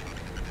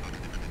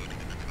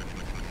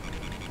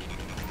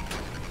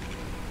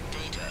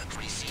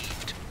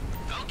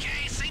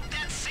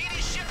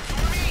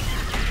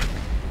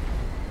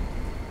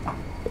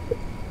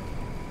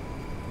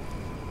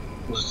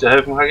 Muss ich dir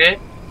helfen, HG?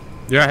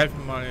 Ja, helf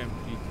mir mal eben.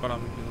 Die ballern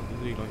mich hier so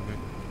die See gleich weg.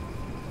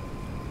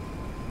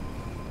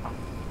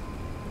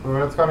 So,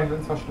 jetzt kann ich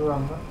den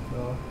zerstören, ne?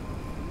 Ja.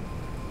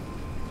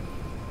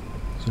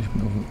 So, ich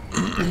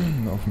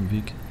bin auf dem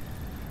Weg.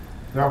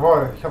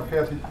 Jawohl, ich hab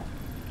fertig.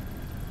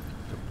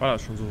 Der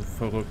ballert schon so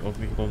verrückt auf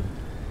mich rum.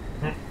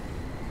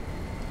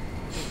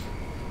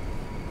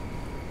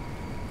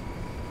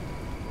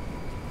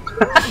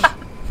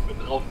 Ich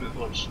bin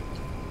draufgerutscht.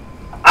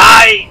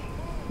 Ei!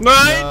 Nein!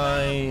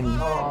 Nein!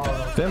 Oh.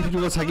 Wer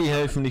will das HG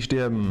helfen, nicht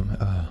sterben?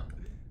 Ah.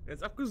 Er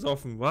ist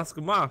abgesoffen. Was hast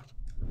du gemacht?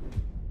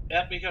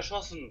 Er hat mich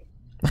erschossen.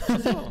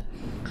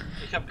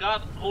 Ich hab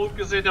gerade rot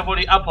gesehen, da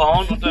wollte ich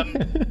abhauen und dann...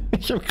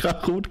 Ich hab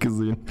gerade rot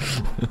gesehen.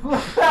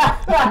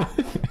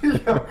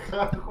 Ich hab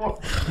grad rot.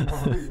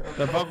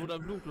 Das war wohl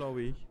dein Blut,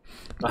 glaube ich.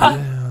 Ja.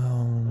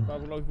 Das war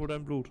wohl, glaube ich, wohl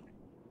dein Blut.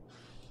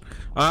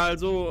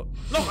 Also,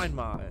 noch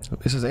einmal.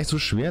 Ist das echt so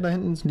schwer da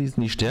hinten? Sind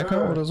die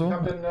stärker oder so? Ich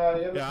hab den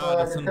jedes Ja, Mal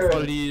das sind gekillt.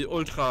 voll die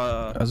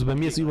Ultra... Also bei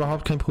mir ist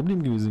überhaupt kein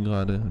Problem gewesen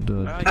gerade.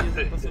 Ja, hier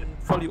sind, das sind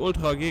voll die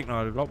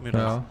Ultra-Gegner, glaub mir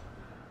das. Ja.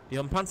 Die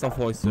haben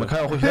Panzerfäuste. Man kann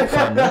auch ruhig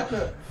wegfahren, ne?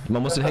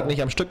 Man muss den Hack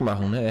nicht am Stück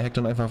machen, ne? Er hackt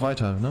dann einfach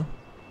weiter, ne?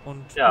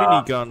 Und Ja.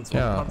 Miniguns und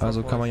Ja,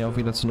 also kann man ja auch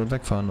wieder zur Not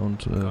wegfahren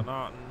und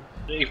Granaten.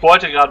 Ich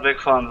wollte gerade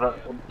wegfahren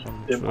und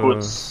Und, eben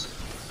kurz...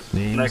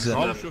 nee, Next ja,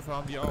 Raumschiffe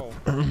haben die auch.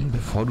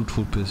 bevor du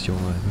tot bist, Junge,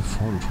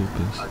 bevor du tot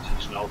bist. Halt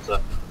die Schnauze.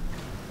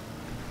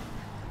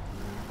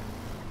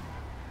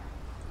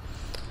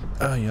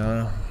 Ah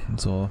ja,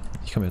 so,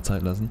 ich kann mir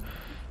Zeit lassen.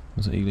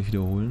 Muss ich gleich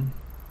wiederholen.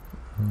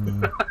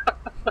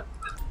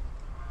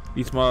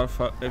 Diesmal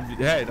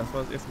hey, das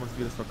war das erste Mal, dass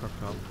wir das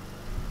verkackt haben.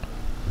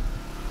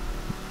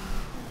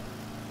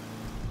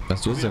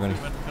 Was, du hast ja gar nicht.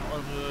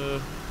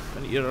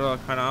 Wenn ihr da,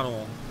 keine Ahnung,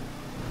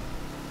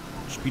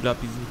 Spieler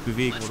habt, die sich nicht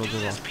bewegen oder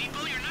sowas.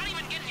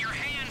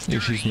 Die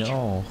schießen ja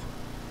auch.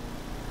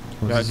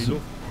 Was Ja, ist die so-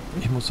 Luft.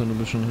 Ich muss da nur ein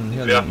bisschen hin und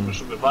her Wir haben lenken.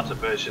 bestimmt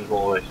Wattebällchen bei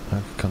euch. Ja,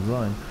 kann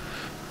sein.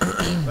 Ja, die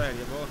haben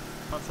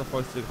auch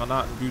Panzerfäuste,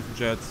 Granaten,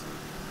 Düsenjets,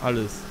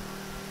 alles.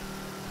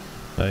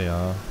 Ja,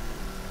 ja.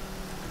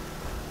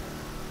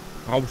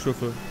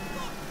 Raumschiffe.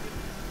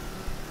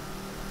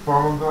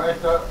 Warum so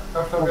echt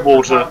öfter wir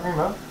U-Boote. verkacken,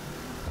 ne?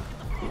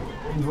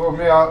 Umso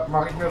mehr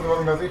mache ich mir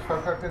Sorgen, dass ich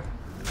verkacke.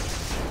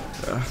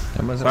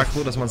 Ja, man ist ja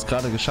froh, dass man es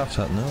gerade geschafft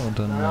hat, ne? Und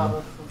dann. Ja, das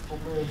ist das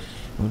Problem.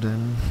 Und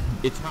dann.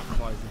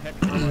 Etappenweise,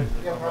 heckenweise.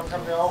 Irgendwann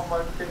kann mir auch mal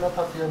ein Fehler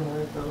passieren,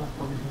 ne? Das ist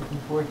glaube ich ein bisschen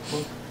furchtbar.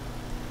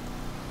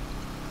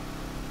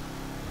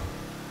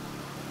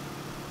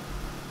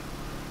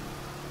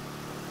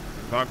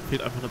 Im Wagen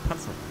fehlt einfach eine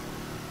Panzer.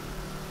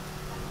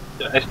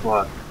 Ja, echt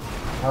mal.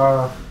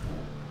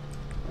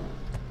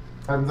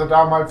 Hätten sie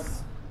damals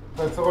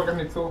bei Zurück in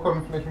die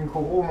Zukunft nicht einen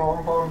Corona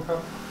umbauen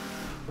können,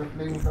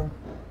 befliegen können.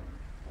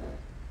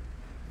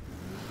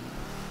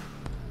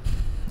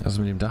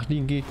 Also mit dem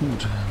Dachliegen geht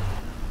gut.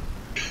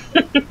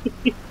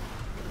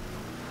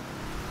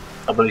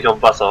 Aber nicht auf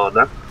dem Wasser,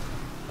 ne?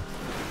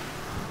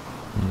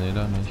 Nee,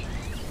 da nicht.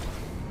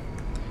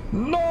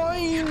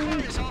 Nein!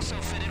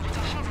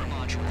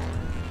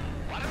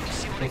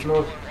 Was ist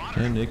los?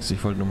 Ja, nix,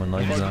 ich wollte nur mal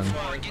Nein sagen.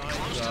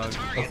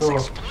 Achso.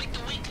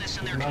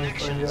 Nein,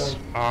 ja.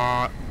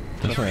 Ah,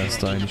 Das war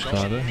erst eigentlich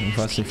gerade. Ich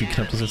weiß nicht, wie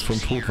knapp das jetzt vom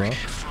Tod war.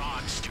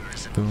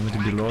 Wenn man mit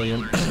dem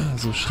DeLorean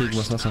so schräg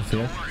übers Wasser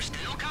fährt.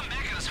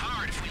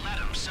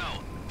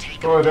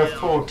 So, der ist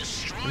tot.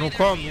 nun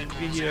komm,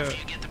 wir hier.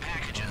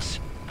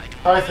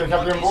 Scheiße, ich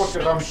hab den Boot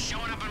gerammt.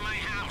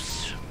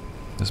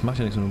 Das macht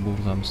ja nichts, wenn du ein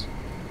Boot rammst.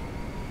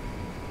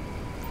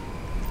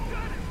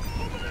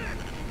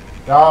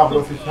 Ja,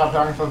 bloß ich hatte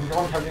Angst, dass ich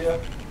runtergehe.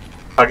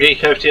 HG,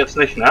 ich helfe dir jetzt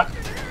nicht, ne?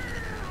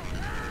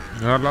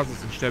 Ja, lass es,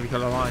 dann sterbe ich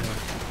halt alleine.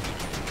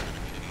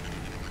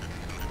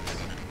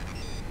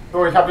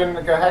 So, ich hab den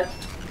gehackt.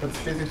 Jetzt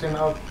schließe ich den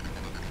ab.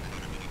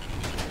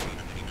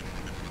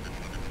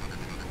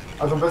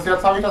 Also bis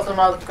jetzt habe ich das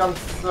immer ganz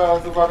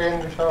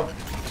souverän geschafft.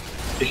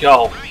 Ich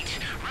auch.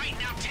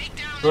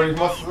 So, ich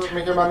muss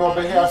mich immer nur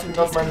beherrschen,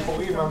 dass mein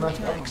Purina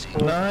nicht ab...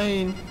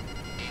 Nein!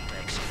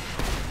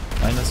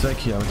 Einer ist weg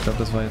hier, aber ich glaube,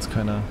 das war jetzt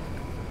keiner.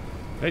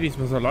 Hey, die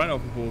ist was allein auf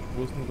dem Boot.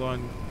 Wo ist denn sein?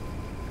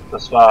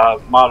 Das war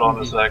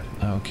Marlon ist weg.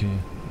 Ah, okay.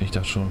 Ich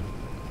dachte schon.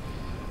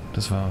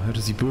 Das war,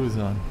 hörte sich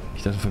böse an.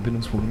 Ich dachte,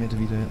 Verbindungsprobleme hätte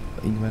wieder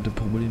irgendwelche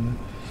Probleme.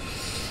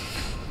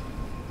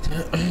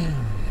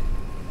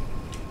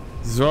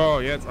 So,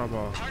 jetzt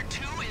aber.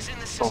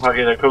 So,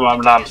 geht der Kümmer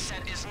am Land.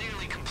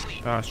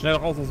 Ja, schnell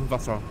raus aus dem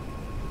Wasser.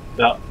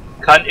 Ja.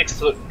 Kein X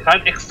drücken,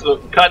 kein X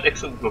drücken, kein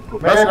X drücken.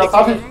 Nee, das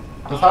hatte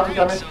ich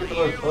ja nicht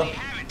gedrückt, oder?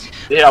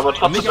 Nee, aber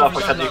trotzdem Nicht darf auf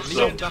man dem kein Dachland, X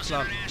nicht auf dem drücken.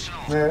 Dachland.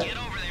 Nee.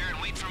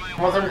 Ich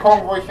muss eben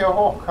gucken, wo ich hier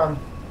hoch kann.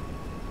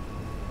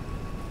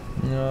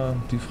 Ja,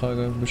 die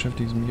Frage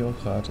beschäftigt mich auch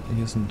gerade.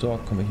 Hier ist ein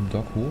Dock. Komme ich im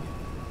Dock hoch?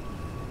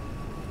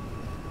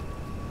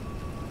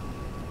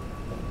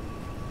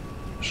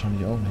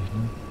 Wahrscheinlich auch nicht,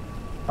 ne?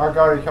 Ah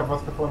geil, ich habe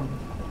was gefunden.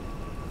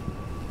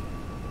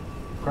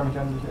 Kann ich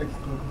endlich X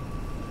drücken.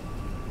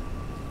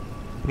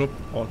 Plupp,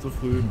 oh, zu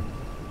früh.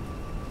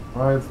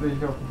 Ah, jetzt liege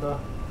ich auf dem Dach.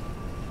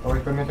 Aber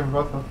ich bin nicht im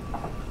Wasser.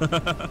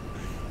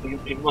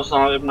 Ich muss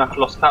noch eben nach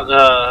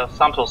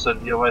Santos hin,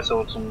 hier weißt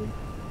du, zum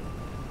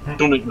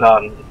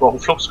Tuning-Laden. Ich brauche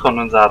einen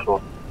Fluxkondensator.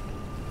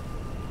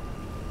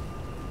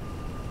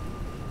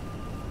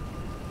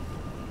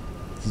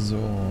 So,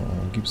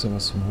 gibt's da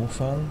was zum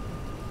Hochfahren?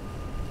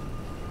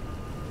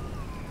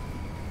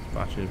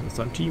 Warte, dass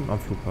ein Team am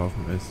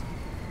Flughafen ist.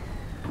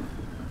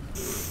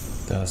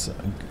 Das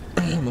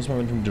muss man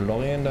mit dem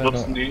DeLorean da.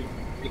 Nutzen die.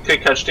 Ich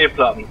krieg keinen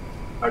Stehplatten.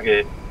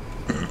 Okay.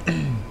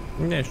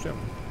 Ne, stimmt.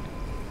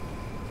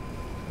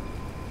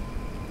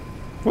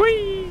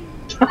 Hui!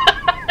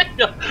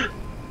 Ja.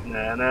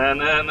 Na na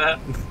na na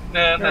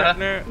na na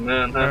na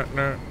na na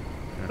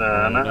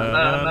na na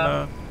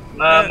na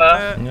na na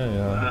Ja,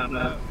 ja. na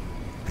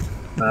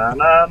na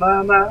na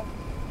na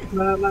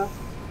na na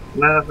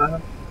na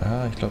na.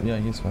 Ah, ich glaube, ja,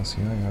 hier ist was.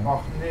 Ja, ja.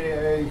 Ach nee,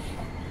 ey,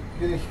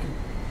 ich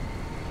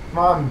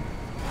Mann.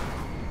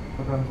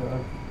 Verdammt, ey.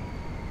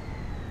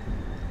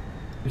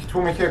 Ich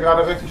tue mich hier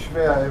gerade richtig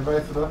schwer, ey,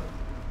 weißt du das?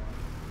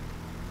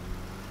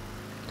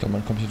 Ich glaube,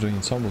 man kommt hier durch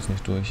den Zaun bloß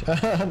nicht durch.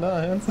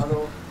 Na, ernst?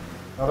 Hallo?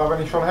 Ja, da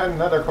bin ich schon hin,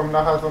 ne? Da kommt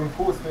nachher so ein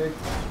Fußweg.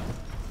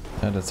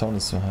 Ja, der Zaun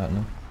ist zu hart,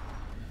 ne?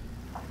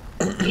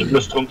 Ihr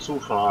müsst drum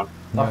zufahren.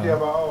 Macht ihr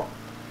aber auch.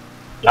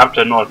 Ihr habt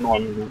ja noch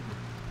 9 Minuten.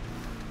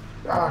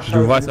 Ja, scheiße,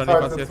 Du weißt die ja nicht,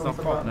 Zeit was sitzt jetzt noch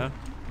uns kommt, im ne?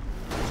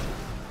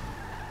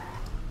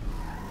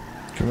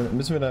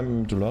 Müssen wir da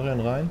im DeLorean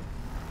rein?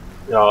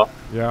 Ja.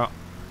 Ja.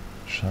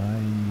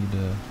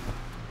 Scheide.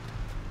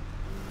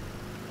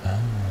 Ah, Mann.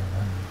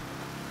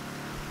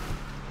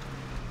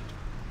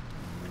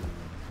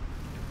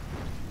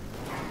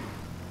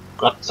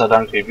 Gott sei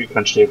Dank, wie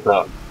kein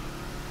Stehplatten.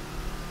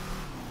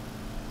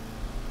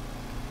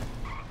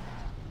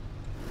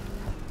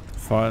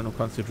 Vor allem, du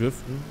kannst hier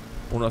driften,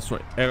 ohne dass du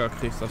Ärger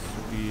kriegst, dass du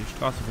die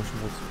Straße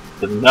verschmutzt.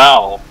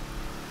 Genau.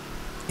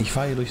 Ich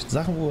fahre hier durch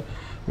Sachen,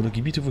 oder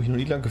Gebiete, wo ich noch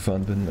nie lang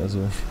gefahren bin,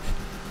 also.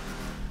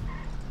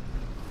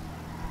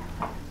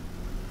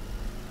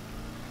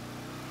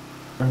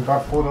 Ich bin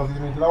gerade froh, dass ich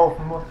nicht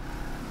laufen muss.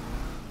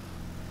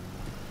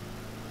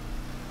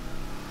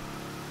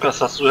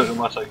 Was hast du denn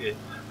gemacht, AG?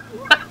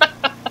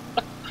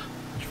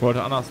 Ich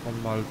wollte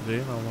andersrum mal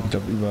drehen, aber... Ich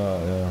glaube, über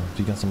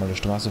die ganz normale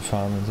Straße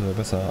fahren und so wäre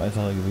besser,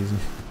 einfacher gewesen.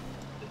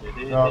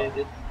 Ja.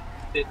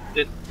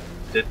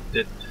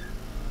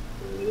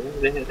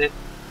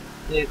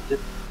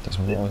 Das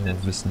muss man auch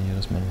noch wissen hier,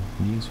 dass man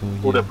nirgendwo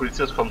hier... Oh, der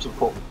Polizist kommt zum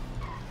Gucken.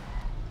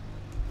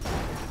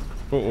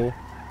 Oh oh.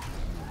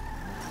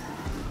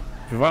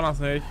 Wir waren das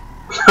nicht.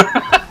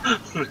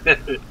 Ich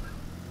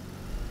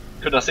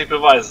könnte das nicht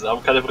beweisen,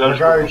 aber keine Ja, geil,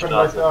 Bremsspur ich bin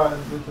gleich Straße. da,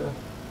 endlich. Ey.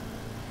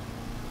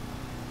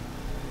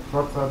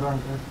 Gott sei Dank,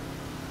 ey.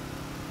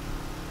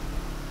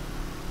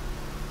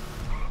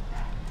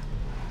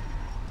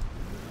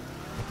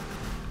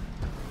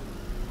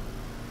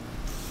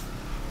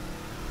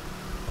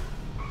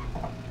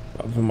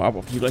 Warten wir mal ab,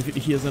 ob die gleich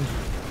wirklich hier sind.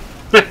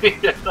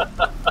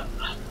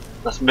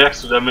 Das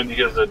merkst du, wenn wir nicht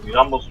hier sind. Die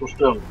haben uns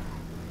bestimmt.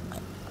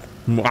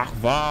 Ach,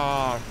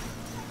 was?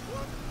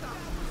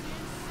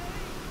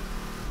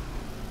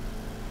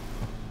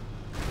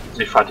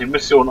 Ich fand die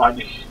Mission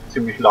eigentlich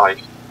ziemlich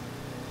leicht.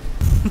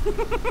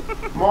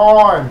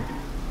 Moin!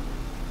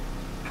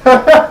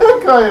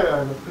 Geil,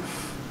 Alter.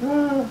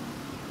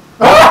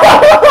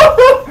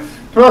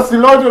 Du hast die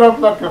Leute da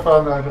platt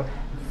gefahren, Alter.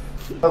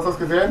 Hast du es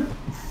gesehen?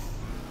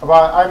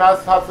 Aber einer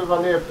hat es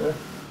überlebt,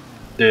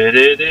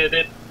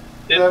 ey.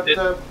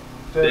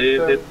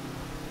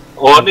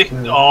 Oh, nicht.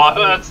 Oh,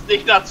 hört's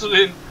nicht dazu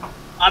den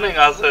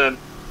Anhänger sind.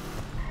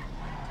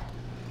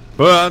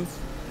 Burns!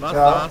 Was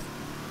Ja. das?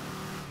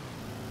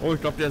 Oh,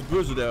 ich glaube, der ist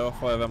böse, der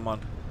Feuerwehrmann.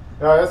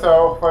 Ja, ist ja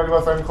auch, weil du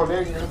hast einen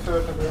Kollegen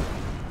getötet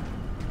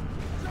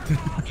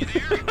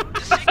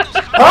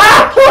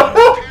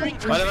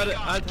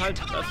Warte, halt,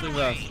 das ist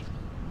was.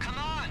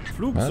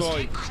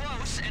 Flugzeug!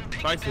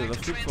 Scheiße, das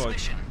Flugzeug.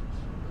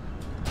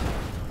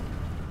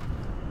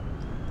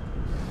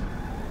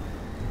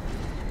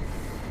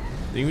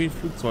 Irgendwie ein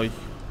Flugzeug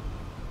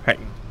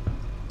hacken.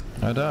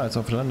 Ja, da, ist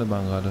auf der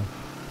Landebahn gerade.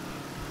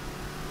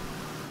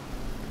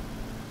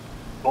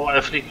 Oh,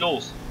 er fliegt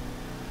los.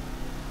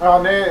 Ah,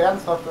 nee,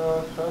 ernsthaft,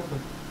 scheiße.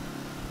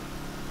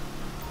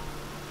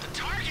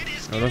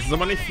 Ja, das ist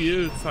aber nicht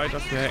viel Zeit,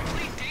 dass wir hacken.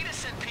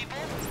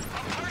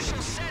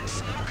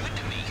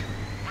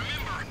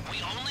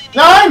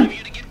 Nein!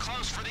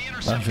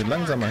 Ach, ich bin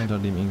langsamer hinter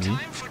dem irgendwie.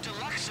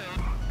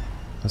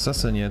 Was ist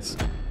das denn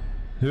jetzt?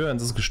 Hören,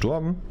 ist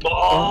gestorben? Oh.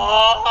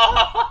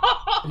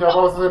 Ich habe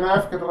aus den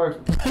F gedrückt.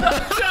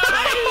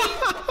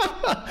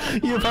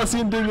 Hier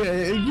passieren Dinge,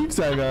 ey, gibt's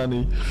ja gar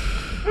nicht.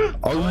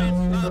 Oh. Ich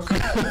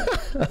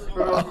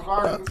bin aus dem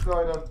Wagen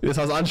geschleudert. Ist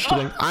das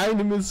anstrengend.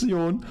 Eine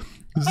Mission.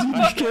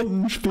 7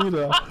 Stunden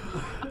später.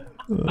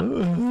 Ich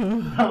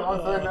habe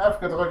aus den F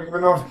gedrückt, ich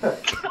bin auf der...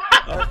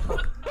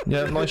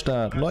 Ja,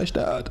 Neustart,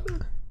 Neustart.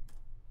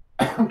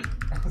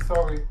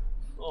 Sorry.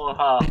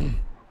 Oha.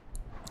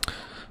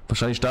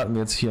 Wahrscheinlich starten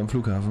wir jetzt hier am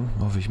Flughafen.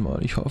 Hoffe ich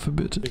mal. Ich hoffe,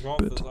 bitte. Ich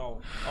hoffe es Bitte. auch.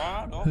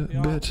 Ah, doch,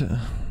 ja.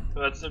 Bitte.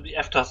 Jetzt nimm die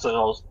F-Taste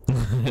raus.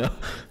 Ja.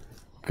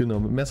 Genau,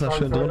 mit Messer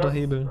schön drunter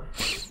hebeln.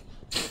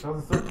 Das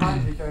ist so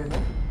peinlich, ey, ne?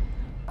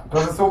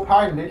 Das ist so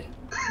peinlich.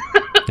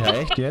 Ja,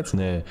 echt jetzt?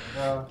 Nee.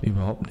 Ja.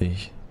 Überhaupt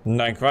nicht.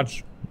 Nein,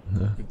 Quatsch.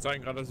 Ja. Wir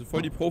zeigen gerade, dass wir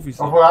voll die Profis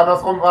sind. Obwohl,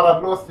 andersrum war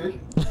das lustig.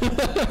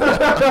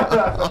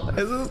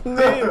 Es ist...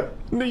 Nee,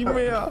 nicht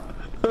mehr.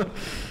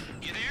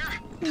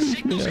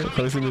 Nicht mehr.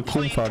 Kann ich so eine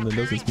Chromfarbene,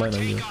 das ist meiner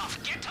hier.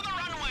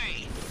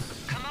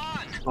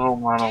 Oh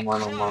Mann, oh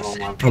Mann, oh Mann, oh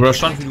Mann. Aber da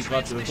stand, wie du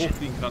gerade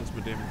hochfliegen kannst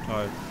mit dem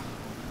Teil.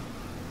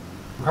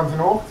 Du kannst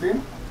ihn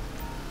hochziehen?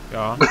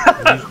 Ja. Du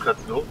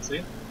kannst ihn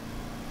hochziehen?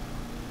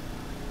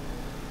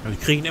 Ja, die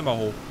kriegen ihn immer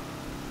hoch.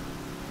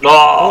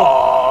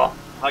 Oh!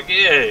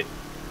 HG!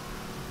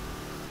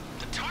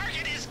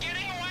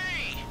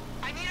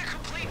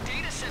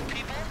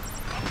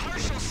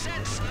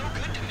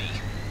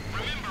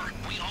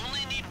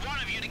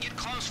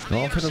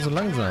 Warum fährt er so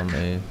langsam,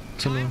 ey?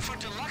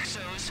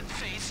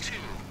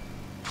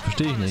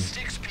 Verstehe ich nicht.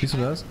 Siehst du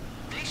das?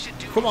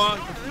 Guck mal!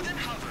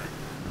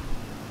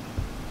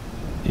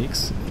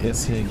 X,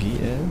 S, G, L?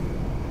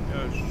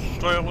 Ja,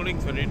 Steuerung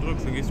links, wenn du ihn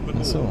drückst, dann gehst du mit hoch.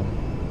 Achso.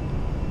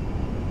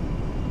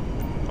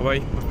 Aber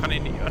ich kann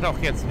ihn nicht. Ah, doch,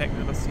 jetzt hacken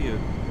wir das Ziel.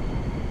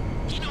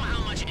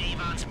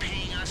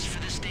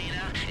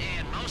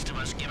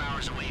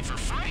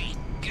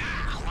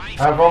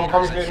 Ja, warum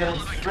komme ich nicht in den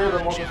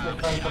Schwebemodus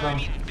mit rein,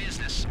 verdammt?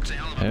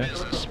 Hä?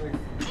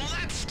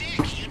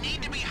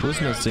 Wo ist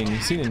denn das Ding?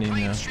 Ich sehe den nicht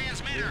mehr.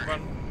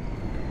 Irgendwann.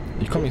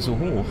 Ich komme nicht so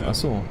hoch.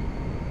 Achso.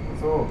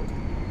 So.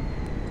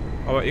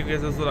 Aber irgendwie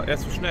ist er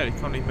zu schnell,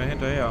 ich komme nicht mehr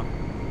hinterher.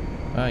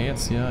 Ah,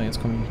 jetzt, ja,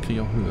 jetzt komme ich,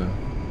 kriege ich auch Höhe.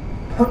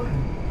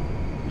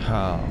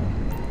 Ha.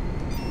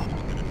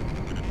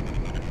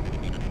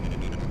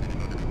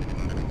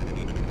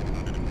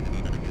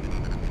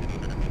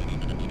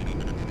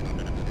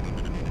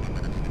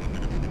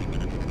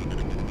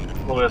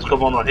 Oh, jetzt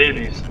kommen auch noch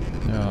Helis.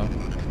 Ja.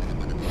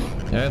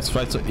 Ja, jetzt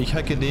vielleicht so, ich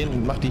hacke den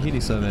und mach die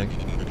Helis da weg.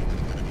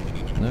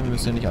 Ne, wir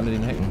müssen ja nicht alle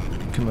den hacken.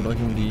 Kümmert euch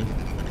um die...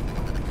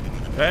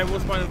 Hey, wo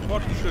ist mein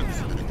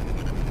Portgeschütz?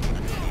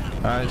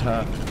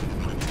 Alter.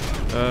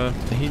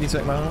 Die Helis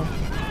wegmachen?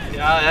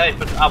 Ja, ja, ich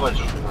bin arbeite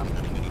schon dran.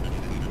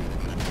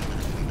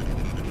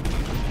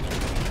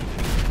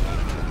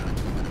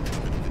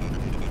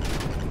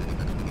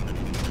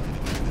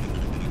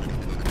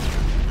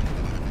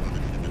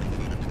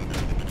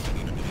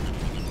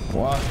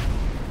 Boah.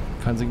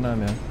 Kein Signal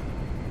mehr.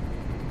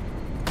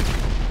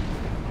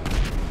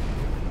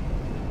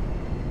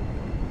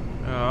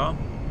 Ja.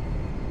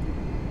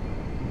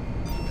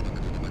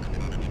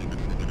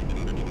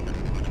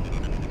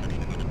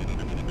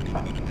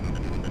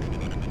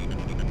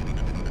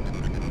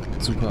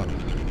 Super.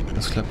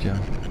 Das klappt ja.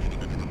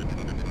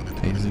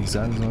 Hätte ich nicht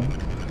sagen sollen.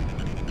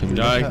 Ich hab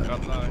Ja, ich Löcher,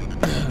 kann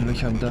sagen.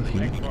 Löcher am Dach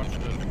hier.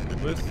 Du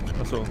bist?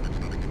 Achso.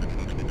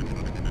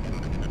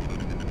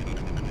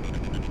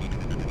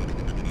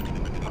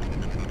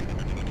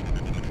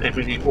 Ich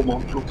will die oben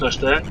auf dem Flugzeug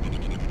stellen.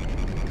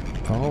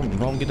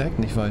 Warum geht der Heck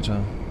nicht weiter?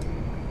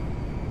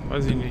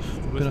 Weiß ich nicht.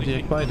 Du Bin doch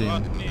direkt bei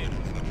denen. Nee,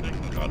 du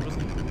bist gerade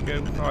im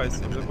gelben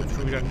Kreis. Und da kommt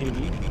schon wieder ein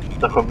Heli.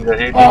 Da kommt wieder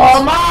Heli.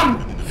 Oh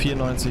Mann!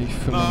 94,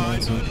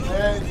 95.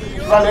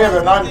 Ich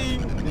überlebe, nein.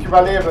 Ich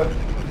überlebe.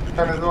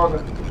 Keine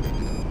Sorge.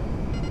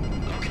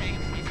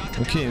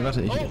 Okay,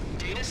 warte, ich...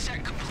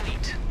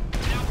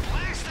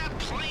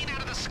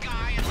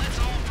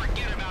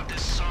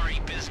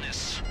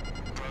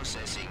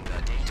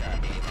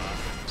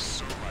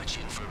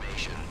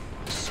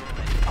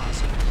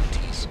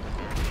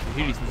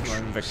 Die Helis müssen wir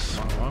einen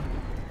wegmachen, wa?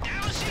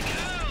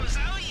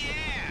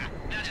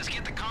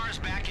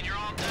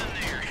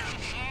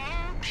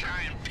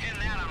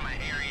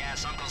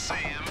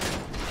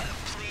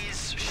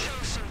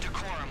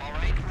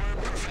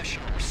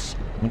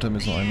 Unter mir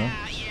ist noch einer.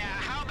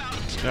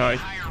 Ja,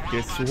 ich geh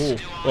jetzt zu hoch.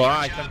 Oh,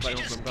 ich kann bei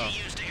uns da.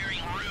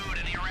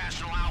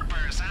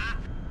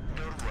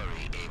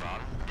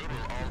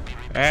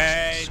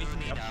 Ey,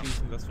 nicht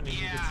abschießen, das finde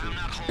ich nicht witzig.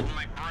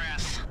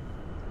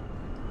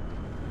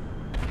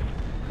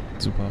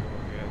 Super.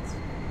 Jetzt.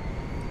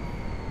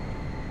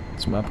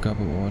 Zum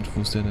Abgabeort.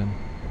 Wo ist der denn?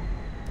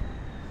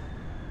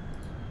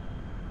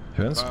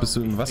 Hörst? Bist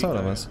du im Wasser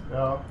oder was?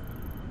 Ja.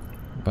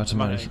 Warte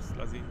mal, ich...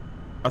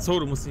 Achso,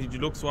 du musst die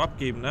Deluxo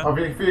abgeben, ne? Aber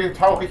wie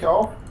tauche ich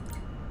auf?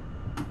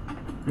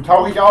 Wie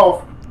tauche ich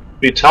auf?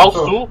 Wie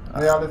tauchst du?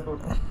 Ja, alles gut.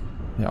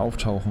 Ja,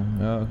 auftauchen.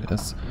 Ja,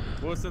 erst...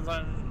 Wo ist denn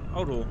sein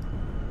Auto?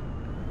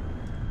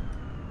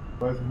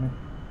 Weiß ich nicht.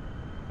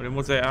 Und den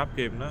muss er ja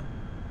abgeben, ne?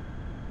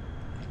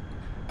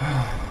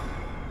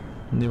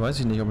 Ne, weiß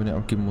ich nicht, ob ich den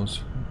abgeben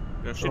muss.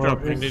 Da steht Oh, da,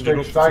 bring den ich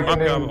Deluxo zum steige in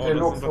den Abgabeort, da sind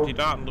Deluxo. doch die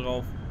Daten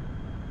drauf.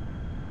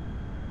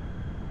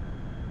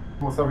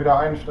 Ich muss da wieder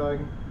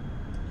einsteigen.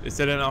 Ist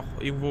der denn auch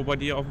irgendwo bei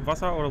dir auf dem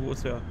Wasser oder wo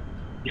ist der?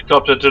 Ich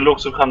glaube, der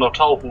Deluxe kann doch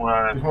tauchen,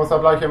 oder? Ich muss da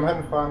gleich im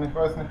hinfahren, ich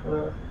weiß nicht, wo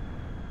der ist.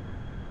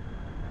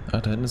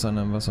 Ach, da hinten ist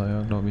einer im Wasser,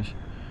 ja, glaube ich.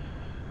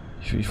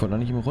 Ich wollte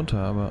eigentlich immer runter,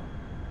 aber...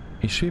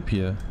 Ich schweb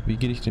hier. Wie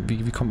geht ich denn,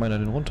 wie kommt meiner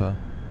denn runter?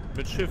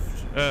 Mit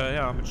Shift,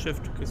 ja, mit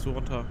Shift gehst du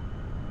runter.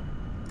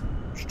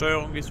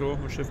 Steuerung gehst du hoch,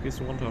 mit Shift gehst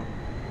du runter.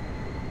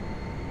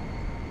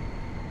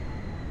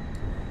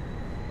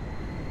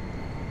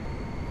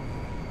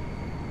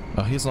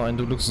 Ach, hier ist noch ein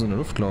Deluxe in der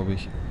Luft, glaube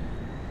ich.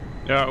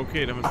 Ja,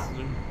 okay, dann müsstest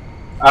du...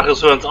 Ach,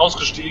 ist Hörens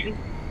ausgestiegen?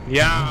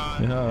 Ja,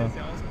 Ja. der ist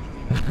ja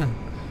ausgestiegen.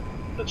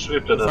 Jetzt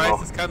schwebt er Das da heißt,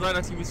 noch. es kann sein,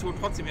 dass die Mission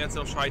trotzdem jetzt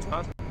noch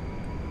scheitert.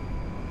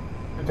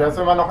 Der ist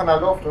immer noch in der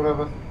Luft, oder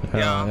was?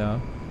 Ja, ja.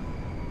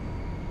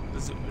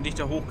 Das nicht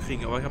da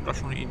hochkriegen, aber ich habe da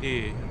schon eine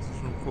Idee. Jetzt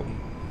ist nur gucken.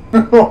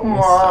 Oh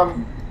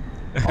Mann!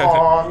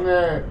 Oh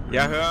nee!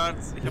 Ja,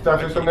 hört's. Ich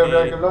dachte schon, der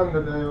wäre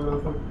gelandet, ey, oder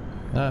so.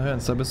 Na,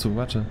 Hörens, da bist du,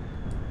 warte.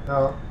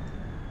 Ja.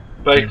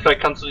 Vielleicht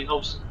kannst du dich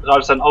aufs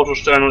Rad sein Auto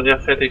stellen und er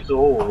fährt dich so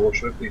hoch oder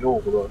schwebt dich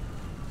hoch, oder?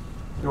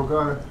 Jo,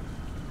 geil.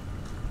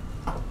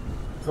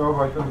 So,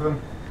 aber ich bin drin.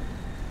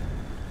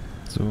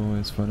 So,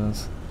 jetzt war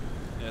das.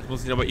 Ja, jetzt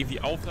muss ich aber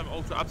irgendwie auf seinem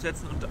Auto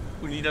absetzen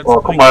und ihn dazu Oh,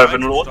 guck bringen, mal,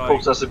 wenn du unten einzusteigen.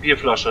 guckst, hast du eine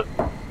Bierflasche.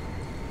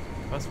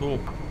 Was, wo?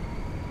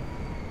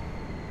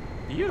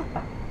 Hier?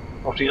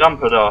 Auf die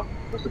Rampe da.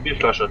 Das ist eine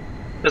Bierflasche.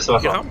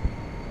 Pisswasser. Hier?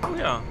 Oh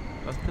ja,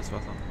 das ist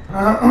Pisswasser.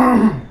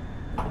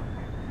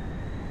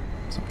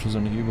 Das Auto ist ja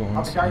nicht über Hab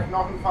uns. ich eigentlich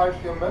noch einen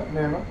Fallschirm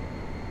mitnehmen?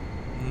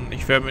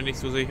 Ich wäre mir nicht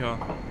so sicher.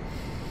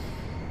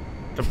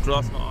 Ich glaube, du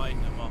hast nur einen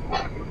immer.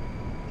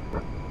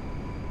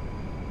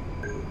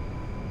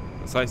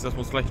 Das heißt, das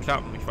muss gleich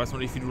klappen. Ich weiß noch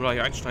nicht, wie du da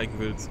hier einsteigen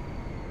willst.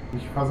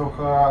 Ich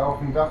versuche auf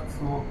dem Dach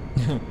zu...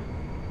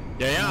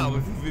 Ja, ja, aber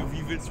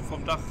wie willst du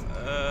vom Dach,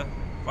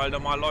 weil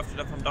normal läuft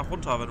der dann vom Dach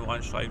runter, wenn du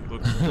einsteigen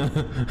drückst.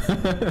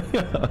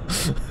 Ja.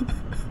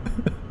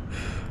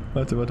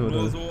 Warte.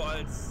 Nur so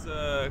als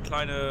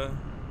kleine...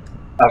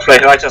 Aber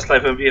vielleicht reicht das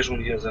gleich, wenn wir schon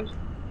hier sind.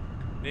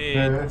 Nee,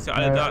 du musst ja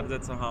alle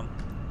Datensätze haben.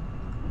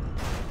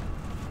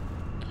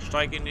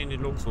 Steig in den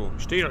Deluxo.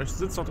 Ich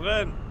sitz doch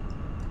drin.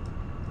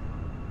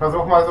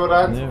 Versuch mal so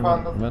dahin Nee, zu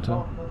fahren, dass warte. ich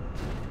auch...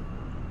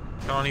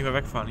 Ich kann auch nicht mehr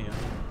wegfahren hier.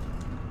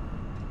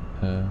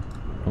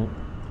 Oh.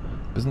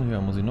 Bisschen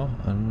höher muss ich noch.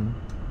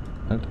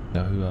 Halt.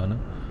 Ja, höher, ne?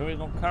 Können wir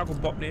noch einen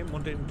Cargo-Bob nehmen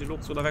und den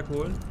Deluxo da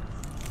wegholen?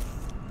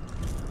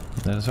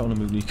 Ja, das ist ja auch eine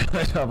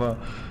Möglichkeit, aber...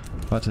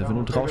 Warte, Ja, wenn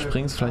du okay, drauf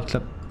springst, vielleicht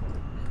klappt...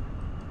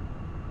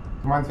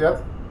 Du meinst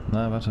jetzt?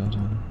 Na, warte.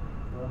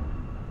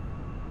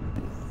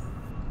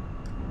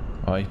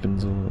 Oh, ich bin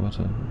so...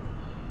 Warte.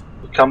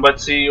 Ich kann bei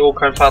CEO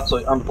kein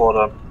Fahrzeug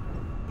anfordern.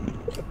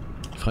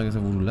 Die Frage ist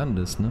ja, wo du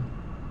landest, ne?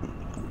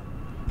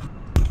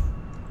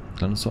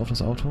 Landest du auf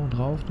das Auto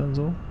drauf, dann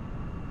so?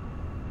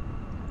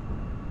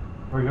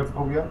 Soll ich jetzt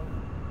probieren?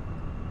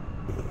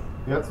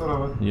 Jetzt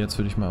oder was? Jetzt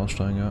würde ich mal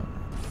aussteigen, ja.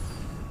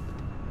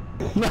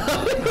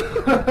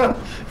 Nein!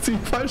 Zieh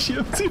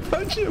Fallschirm!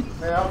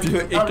 Nee, hab ich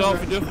nicht. Ich glaube,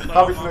 wir dürfen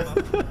Hab ich nicht.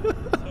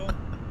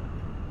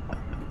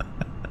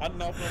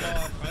 Anlauf Nummer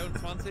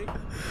 23.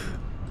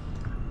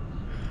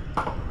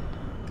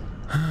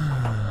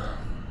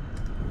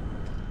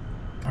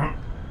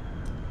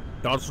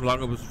 Dauert schon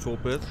lange, bis du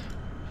tot bist.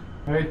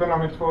 Nee, ich bin noch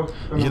nicht tot.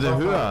 Ich bin Hier noch der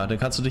Wasser. höher, dann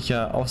kannst du dich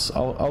ja aufs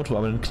Auto,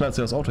 aber dann knallst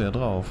du das Auto ja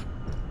drauf.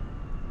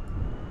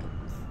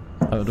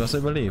 Aber du hast ja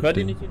überlebt. Könnt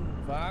ihr nicht den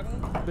Wagen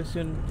ein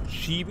bisschen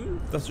schieben,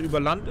 dass er über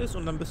Land ist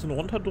und dann ein bisschen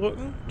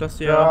runterdrücken, dass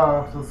der...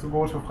 Ja, das ist eine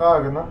gute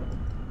Frage, ne?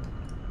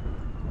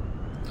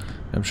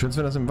 Ja, am schönsten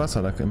wäre das im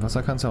Wasser. Im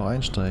Wasser kannst du auch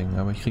einsteigen,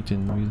 aber ich krieg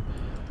den irgendwie...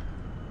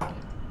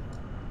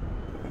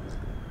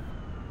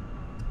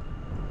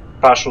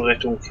 Fahrstuhl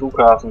Richtung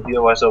Flughafen,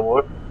 hier weiß er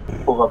wohl.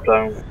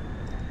 Flugabteilung.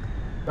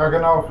 Ja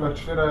genau, vielleicht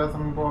steht er jetzt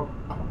an Bord.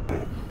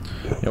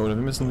 Ja, oder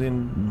wir müssen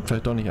den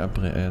vielleicht doch nicht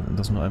abbrechen,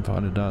 dass nur einfach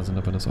alle da sind,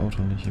 aber das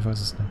Auto nicht. Ich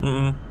weiß es nicht.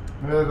 Mhm.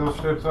 Nee, da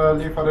steht,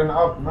 liefer den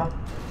ab, ne?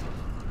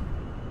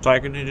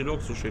 Steig in den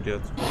Deluxo steht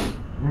jetzt.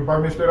 Und bei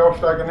mir steht auch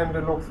steig in den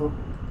Deluxo.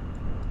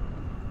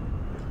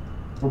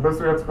 Wo bist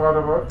du jetzt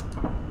gerade, Wolf?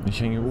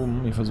 Ich hänge hier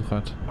oben, ich versuche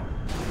halt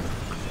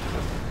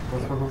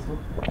Was versuchst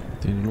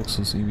du? den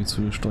Luxus irgendwie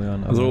zu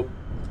steuern. Also,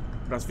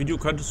 das Video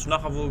könntest du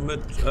nachher wohl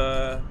mit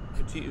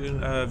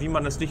betiteln, wie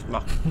man es nicht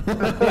macht.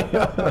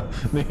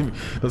 Nee,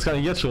 das kann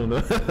ich jetzt schon,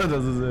 ne?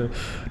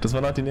 Das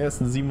war nach den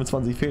ersten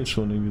 27 Fails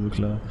schon irgendwie so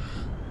klar.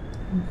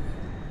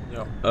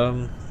 Ja, ja,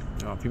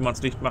 wie man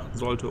es nicht machen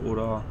sollte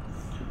oder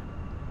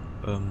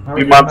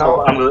wie man es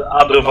auf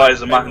andere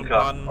Weise machen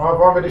kann. Aber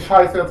wollen wir die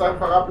Scheiße jetzt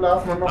einfach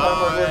ablassen und noch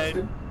einmal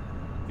durchziehen?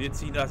 Wir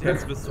ziehen das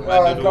jetzt bis zum Ja,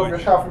 Ende ich glaube, wir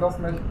durch. schaffen das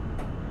nicht.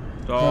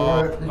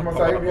 Doch. Ja, ich muss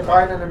da irgendwie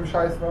rein in dem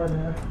Scheiß rein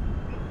hier.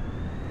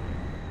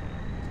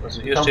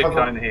 Also hier steht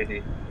kein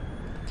Heli.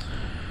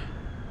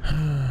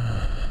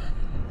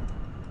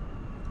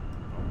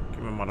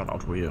 Gib mir mal das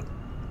Auto hier.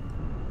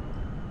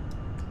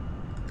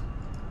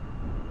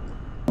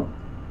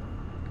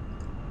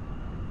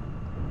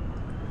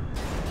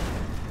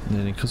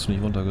 Ne, den kriegst du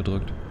nicht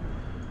runtergedrückt.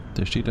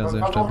 Der steht da sehr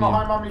Versuch stabil.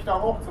 noch einmal mich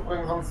da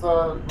hochzubringen, sonst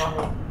machen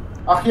wir...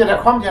 Ach hier, der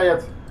kommt ja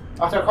jetzt.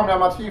 Ach, der kommt ja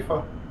mal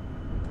tiefer.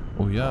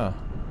 Oh ja.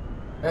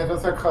 Ey, das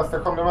ist ja krass, der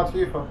kommt ja mal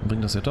tiefer.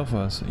 Bringt das ja doch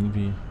was,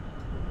 irgendwie.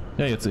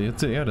 Ja, jetzt ja,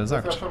 der Das ist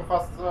ja sagt. schon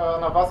fast an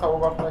der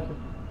Wasseroberfläche.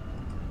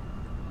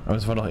 Aber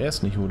das war doch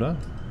erst nicht, oder?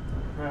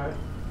 Ja.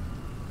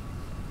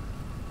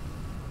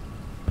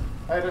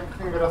 Ey, dann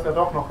kriegen wir das ja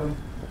doch noch hin.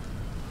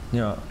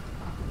 Ja.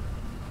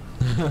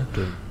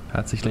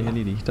 Hat sich gleich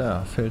erledigt.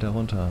 Da, fällt er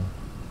runter.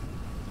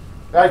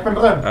 Ja, ich bin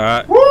drin.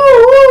 Ja.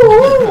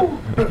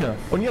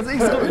 Und jetzt ich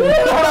drin.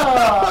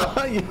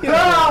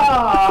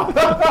 Ja!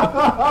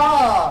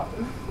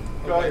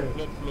 Geil.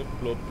 Blub, blub,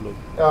 blub, blub.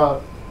 Ja.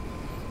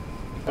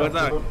 Ich wollte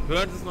sagen,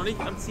 hören Sie es noch nicht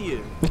am Ziel.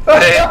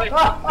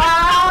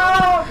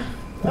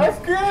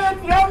 Es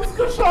geht, wir haben es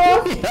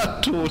geschafft! Ja,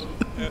 tot.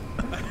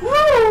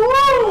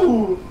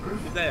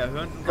 Naja,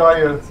 hören Sie es noch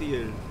Geil. nicht am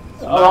Ziel.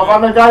 Aber war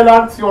eine geile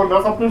Aktion,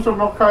 das hat bestimmt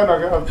noch keiner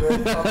gehabt. Ey.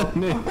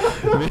 Nee,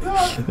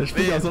 da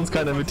spielt ja sonst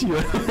keiner mit hier.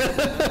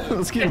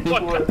 Das geht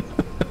nicht. Cool.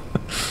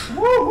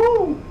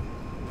 Wuhu!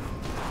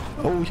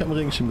 Oh, ich habe einen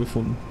Regenschirm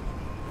gefunden.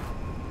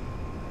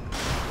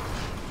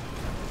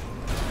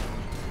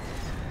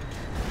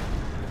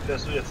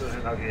 Fährst du jetzt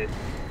in AG?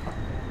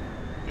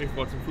 Ich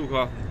wollte zum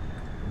Flughafen.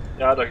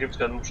 Ja, da gibt's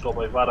keinen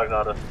Hubschrauber, ich war da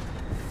gerade.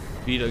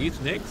 Wie, da gibt's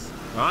nix?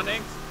 Gar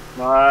nix?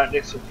 Nein,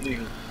 nichts zu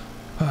fliegen.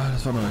 Ah,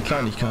 das war nur eine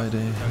Kleinigkeit,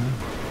 ey.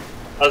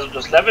 Also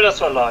das Level,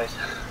 das war leicht.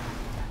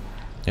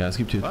 Ja, es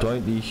gibt hier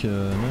deutlich,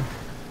 ne?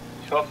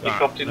 Ich hoffe,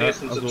 die Ja,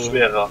 nächsten also- sind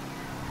schwerer.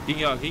 Ging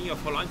ja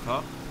voll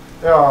einfach.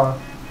 Ja,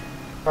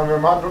 haben wir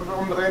mal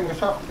umdrehen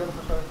geschafft, die ganze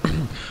Scheiße.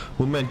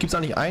 Moment, gibt es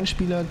eigentlich einen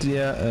Spieler,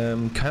 der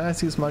kein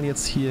einziges Mal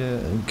jetzt hier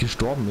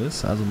gestorben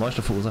ist, also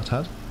Neustart verursacht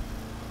hat?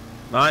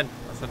 Nein,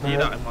 das hat Ja.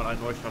 jeder einmal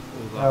einen Neustart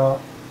verursacht. Ja.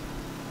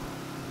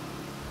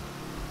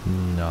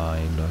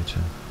 Nein, Leute.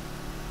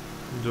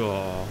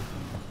 Doch.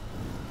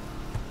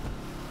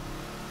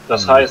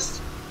 Das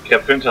heißt,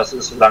 Cap Winters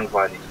ist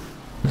langweilig.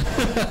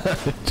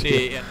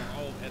 Nee, er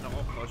hat noch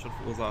auch Neustart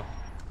verursacht.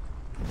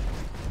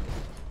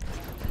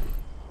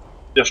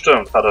 Ja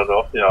stimmt, hat er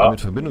doch, ja.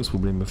 Mit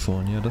Verbindungsproblemen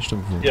vorhin, ja, das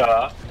stimmt wohl.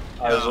 Ja,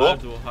 also, Ja,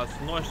 also hast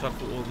einen Neustart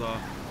verursacht.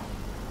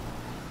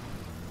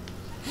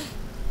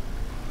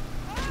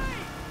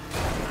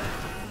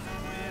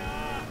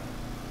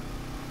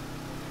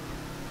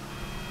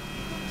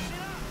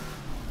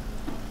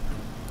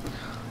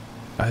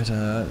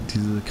 Alter,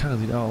 diese Karre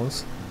sieht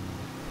aus.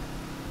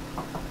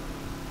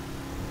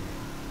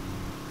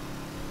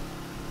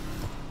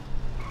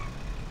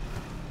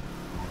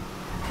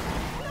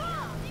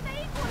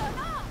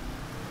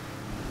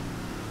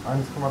 Ja.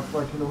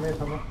 1,2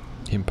 Kilometer, ne?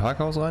 Hier im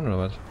Parkhaus rein, oder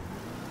was?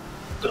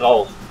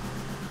 drauf.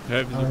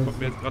 Hä, wieso kommt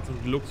mir jetzt gerade so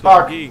ein Deluxo Fuck.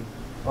 entgegen?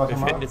 Warte Wir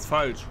mal. fänden jetzt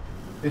falsch.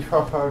 Ich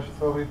fahr falsch,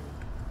 sorry.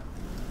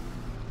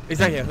 Ich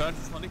sag ja, hören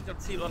Sie ist noch nicht am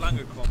Ziel oder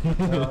angekommen.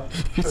 Ja.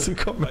 Wieso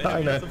kommt Weil da er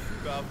einer? wieder zum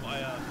Flughafen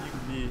eier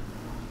irgendwie.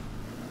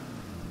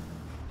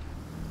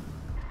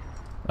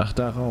 Ach,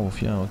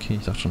 darauf, ja, okay,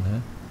 ich dachte schon,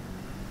 hä?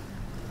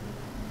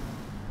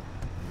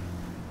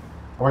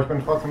 Aber ich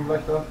bin trotzdem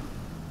gleich da.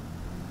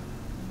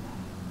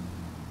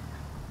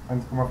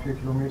 1,4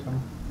 Kilometer.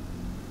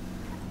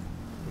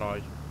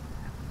 Gleich.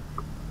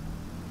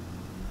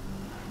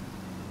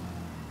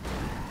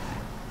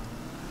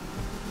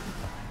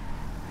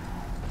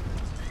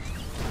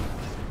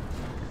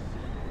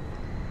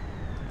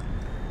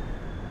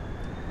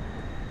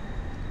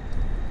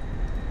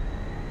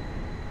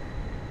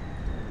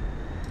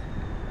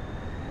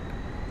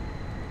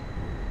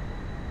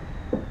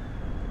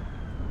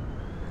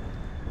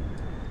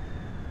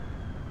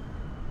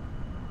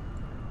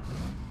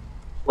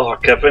 Oh,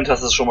 Cap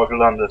Winters ist schon mal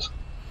gelandet.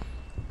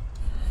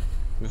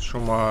 Das ist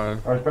schon mal.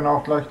 Aber ich bin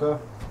auch gleich da.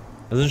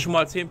 Da sind schon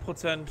mal 10%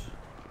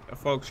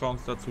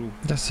 Erfolgschance dazu.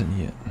 Das denn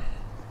hier?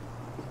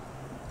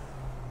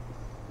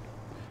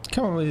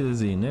 Kann man mal hier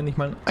sehen, ne? Nicht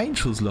mal ein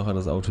Einschussloch hat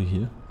das Auto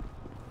hier.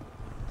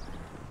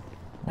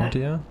 Und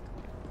der?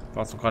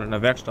 Warst du gerade in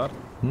der Werkstatt?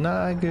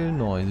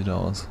 Nagelneu sieht er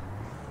aus.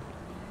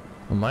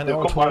 Und mein Ja,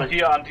 Auto... guck mal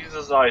hier an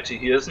diese Seite,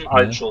 hier ist ein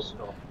Einschuss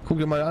noch. Guck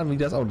dir mal an, wie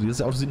das Auto...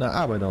 Das Auto sieht nach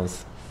Arbeit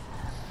aus.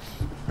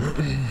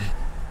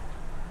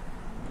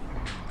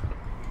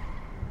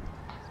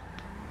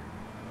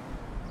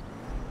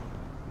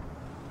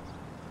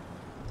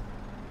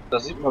 Da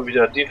sieht man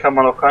wieder, dir kann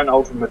man auch kein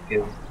Auto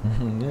mitgeben.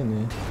 Nee,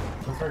 nee.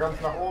 Müssen wir ganz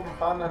nach oben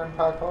fahren in dem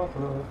Parkhaus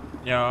oder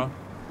was? Ja.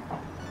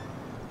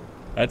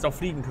 Er hätte auch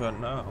fliegen können,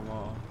 ne?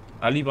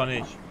 Aber. Lieber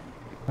nicht.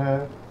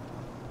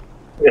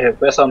 Nee,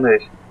 Besser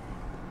nicht.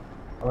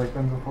 aber ich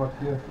bin sofort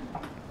hier.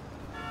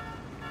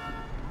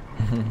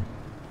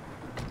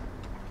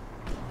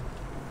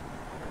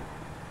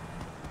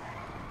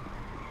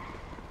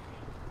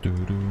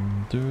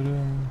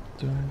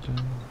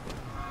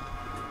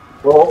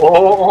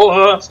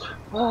 Oh.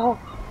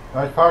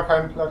 Ja, ich fahre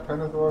keinen Platt,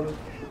 keine Sorge.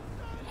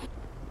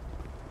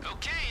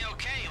 Okay,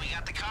 we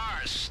got the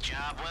cars.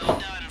 Job well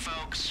done,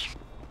 folks.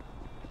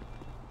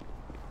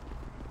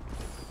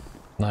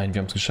 Nein, wir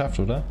haben es geschafft,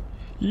 oder?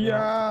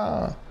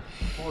 Ja!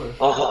 Cool.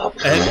 Oh,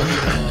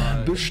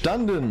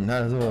 Bestanden!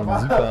 Also,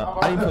 super.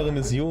 Einfache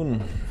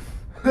Mission.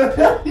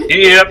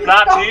 hier,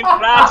 Platin!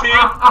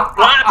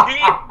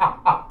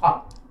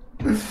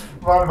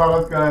 Mann, war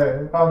das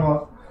geil.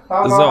 Hammer. So.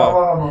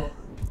 Hammer.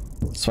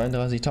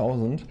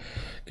 32.000.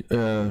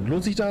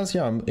 Lohnt sich das?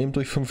 Ja, eben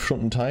durch 5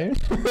 Stunden teilen.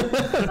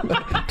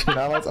 Den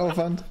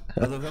Arbeitsaufwand.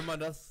 Also wenn man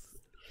das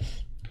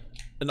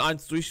in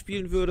 1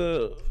 durchspielen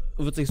würde,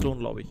 wird sich's lohnen,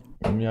 glaube ich.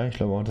 Ja, ich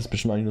glaube auch, das ist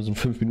bestimmt eigentlich nur so eine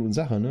 5 Minuten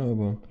Sache, ne?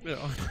 Aber. Ja.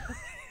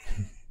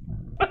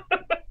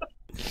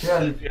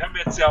 Herrlich. Wir haben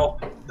jetzt ja auch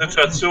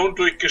Situationen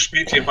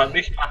durchgespielt, die man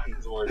nicht machen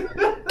sollte.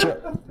 Tja.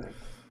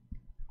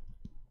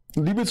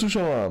 Liebe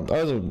Zuschauer,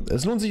 also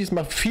es lohnt sich, es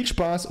macht viel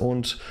Spaß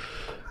und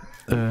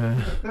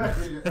ein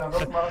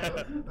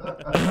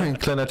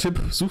kleiner Tipp,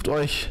 sucht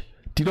euch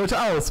die Leute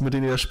aus, mit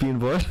denen ihr das spielen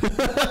wollt.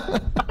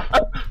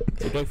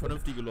 Sucht euch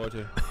vernünftige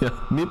Leute. Ja,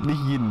 nehmt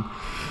nicht jeden.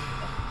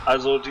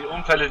 Also die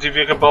Unfälle, die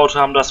wir gebaut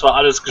haben, das war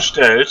alles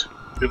gestellt.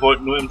 Wir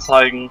wollten nur ihm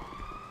zeigen,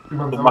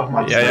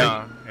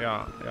 Ja.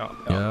 Ja.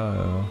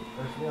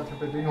 Erschwerte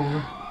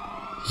Bedingungen.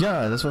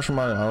 Ja, das war schon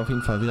mal auf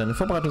jeden Fall wieder eine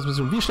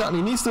Vorbereitungsmission. Wir starten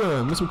die nächste.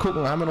 Müssen wir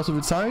gucken, haben wir noch so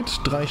viel Zeit?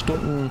 3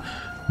 Stunden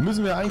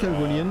müssen wir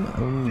einkalkulieren.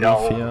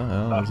 Ungefähr.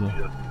 Ja, also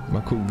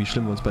mal gucken, wie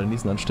schlimm wir uns bei den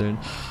nächsten anstellen.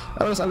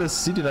 Aber das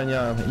alles seht ihr dann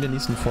ja in der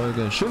nächsten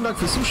Folge. Schönen Dank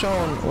fürs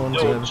Zuschauen und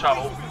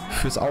ciao.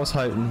 fürs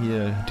Aushalten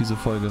hier. Diese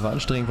Folge war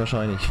anstrengend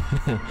wahrscheinlich.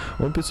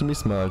 Und bis zum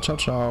nächsten Mal. Ciao,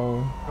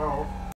 ciao. Ciao.